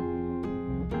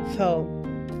home. So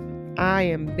I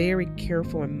am very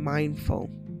careful and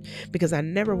mindful, because I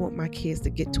never want my kids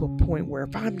to get to a point where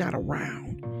if I'm not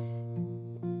around,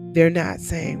 they're not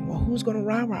saying, well, who's going to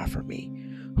rah-rah for me?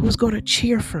 Who's going to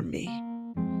cheer for me?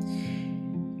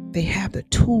 They have the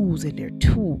tools in their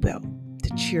tool belt to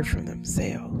cheer for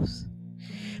themselves.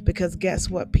 Because guess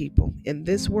what, people? In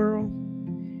this world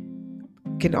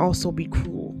can also be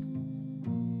cruel.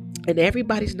 And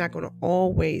everybody's not going to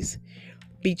always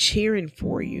be cheering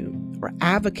for you or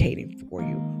advocating for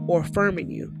you or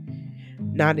affirming you.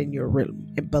 Not in your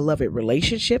beloved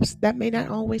relationships, that may not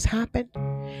always happen.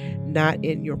 Not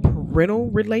in your parental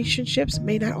relationships,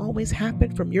 may not always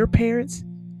happen from your parents.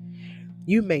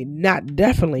 You may not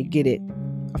definitely get it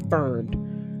affirmed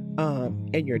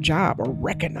in your job or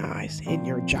recognized in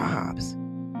your jobs.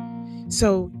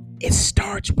 So it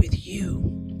starts with you.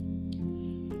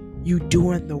 You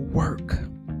doing the work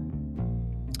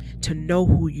to know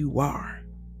who you are,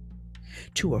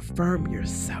 to affirm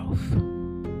yourself,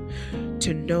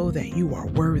 to know that you are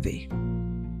worthy,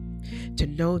 to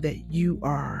know that you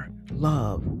are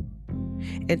loved,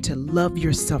 and to love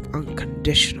yourself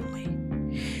unconditionally.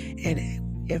 And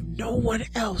if no one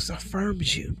else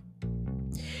affirms you,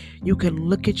 you can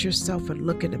look at yourself and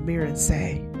look in the mirror and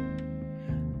say,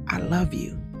 I love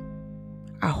you.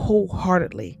 I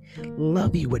wholeheartedly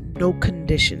love you with no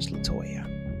conditions, Latoya.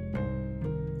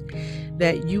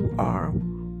 That you are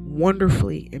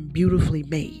wonderfully and beautifully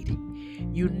made,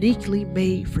 uniquely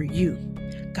made for you.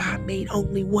 God made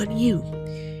only one you.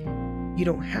 You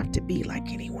don't have to be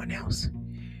like anyone else.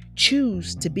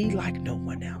 Choose to be like no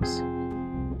one else.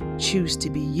 Choose to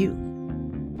be you.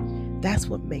 That's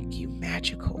what makes you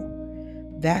magical.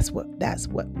 That's what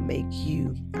makes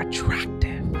you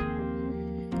attractive.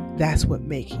 That's what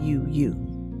makes you you.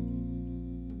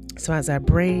 So as I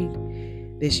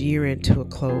bring this year into a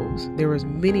close, there was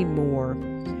many more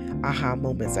aha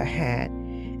moments I had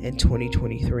in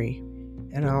 2023.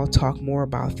 And I'll talk more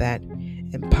about that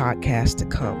in podcasts to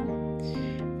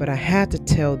come. But I had to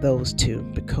tell those two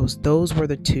because those were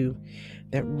the two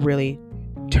that really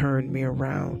turned me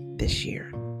around this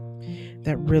year,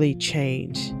 that really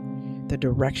changed the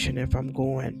direction if I'm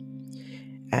going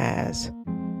as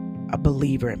a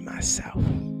believer in myself.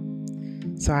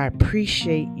 So I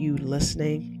appreciate you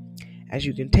listening. As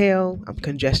you can tell, I'm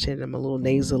congested. I'm a little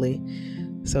nasally.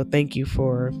 So thank you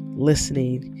for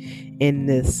listening in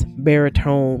this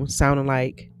baritone sounding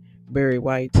like Barry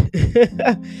White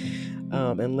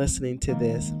and listening to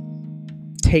this.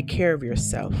 Take care of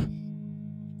yourself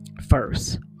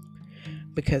first,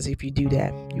 because if you do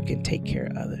that, you can take care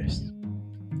of others.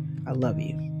 I love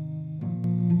you.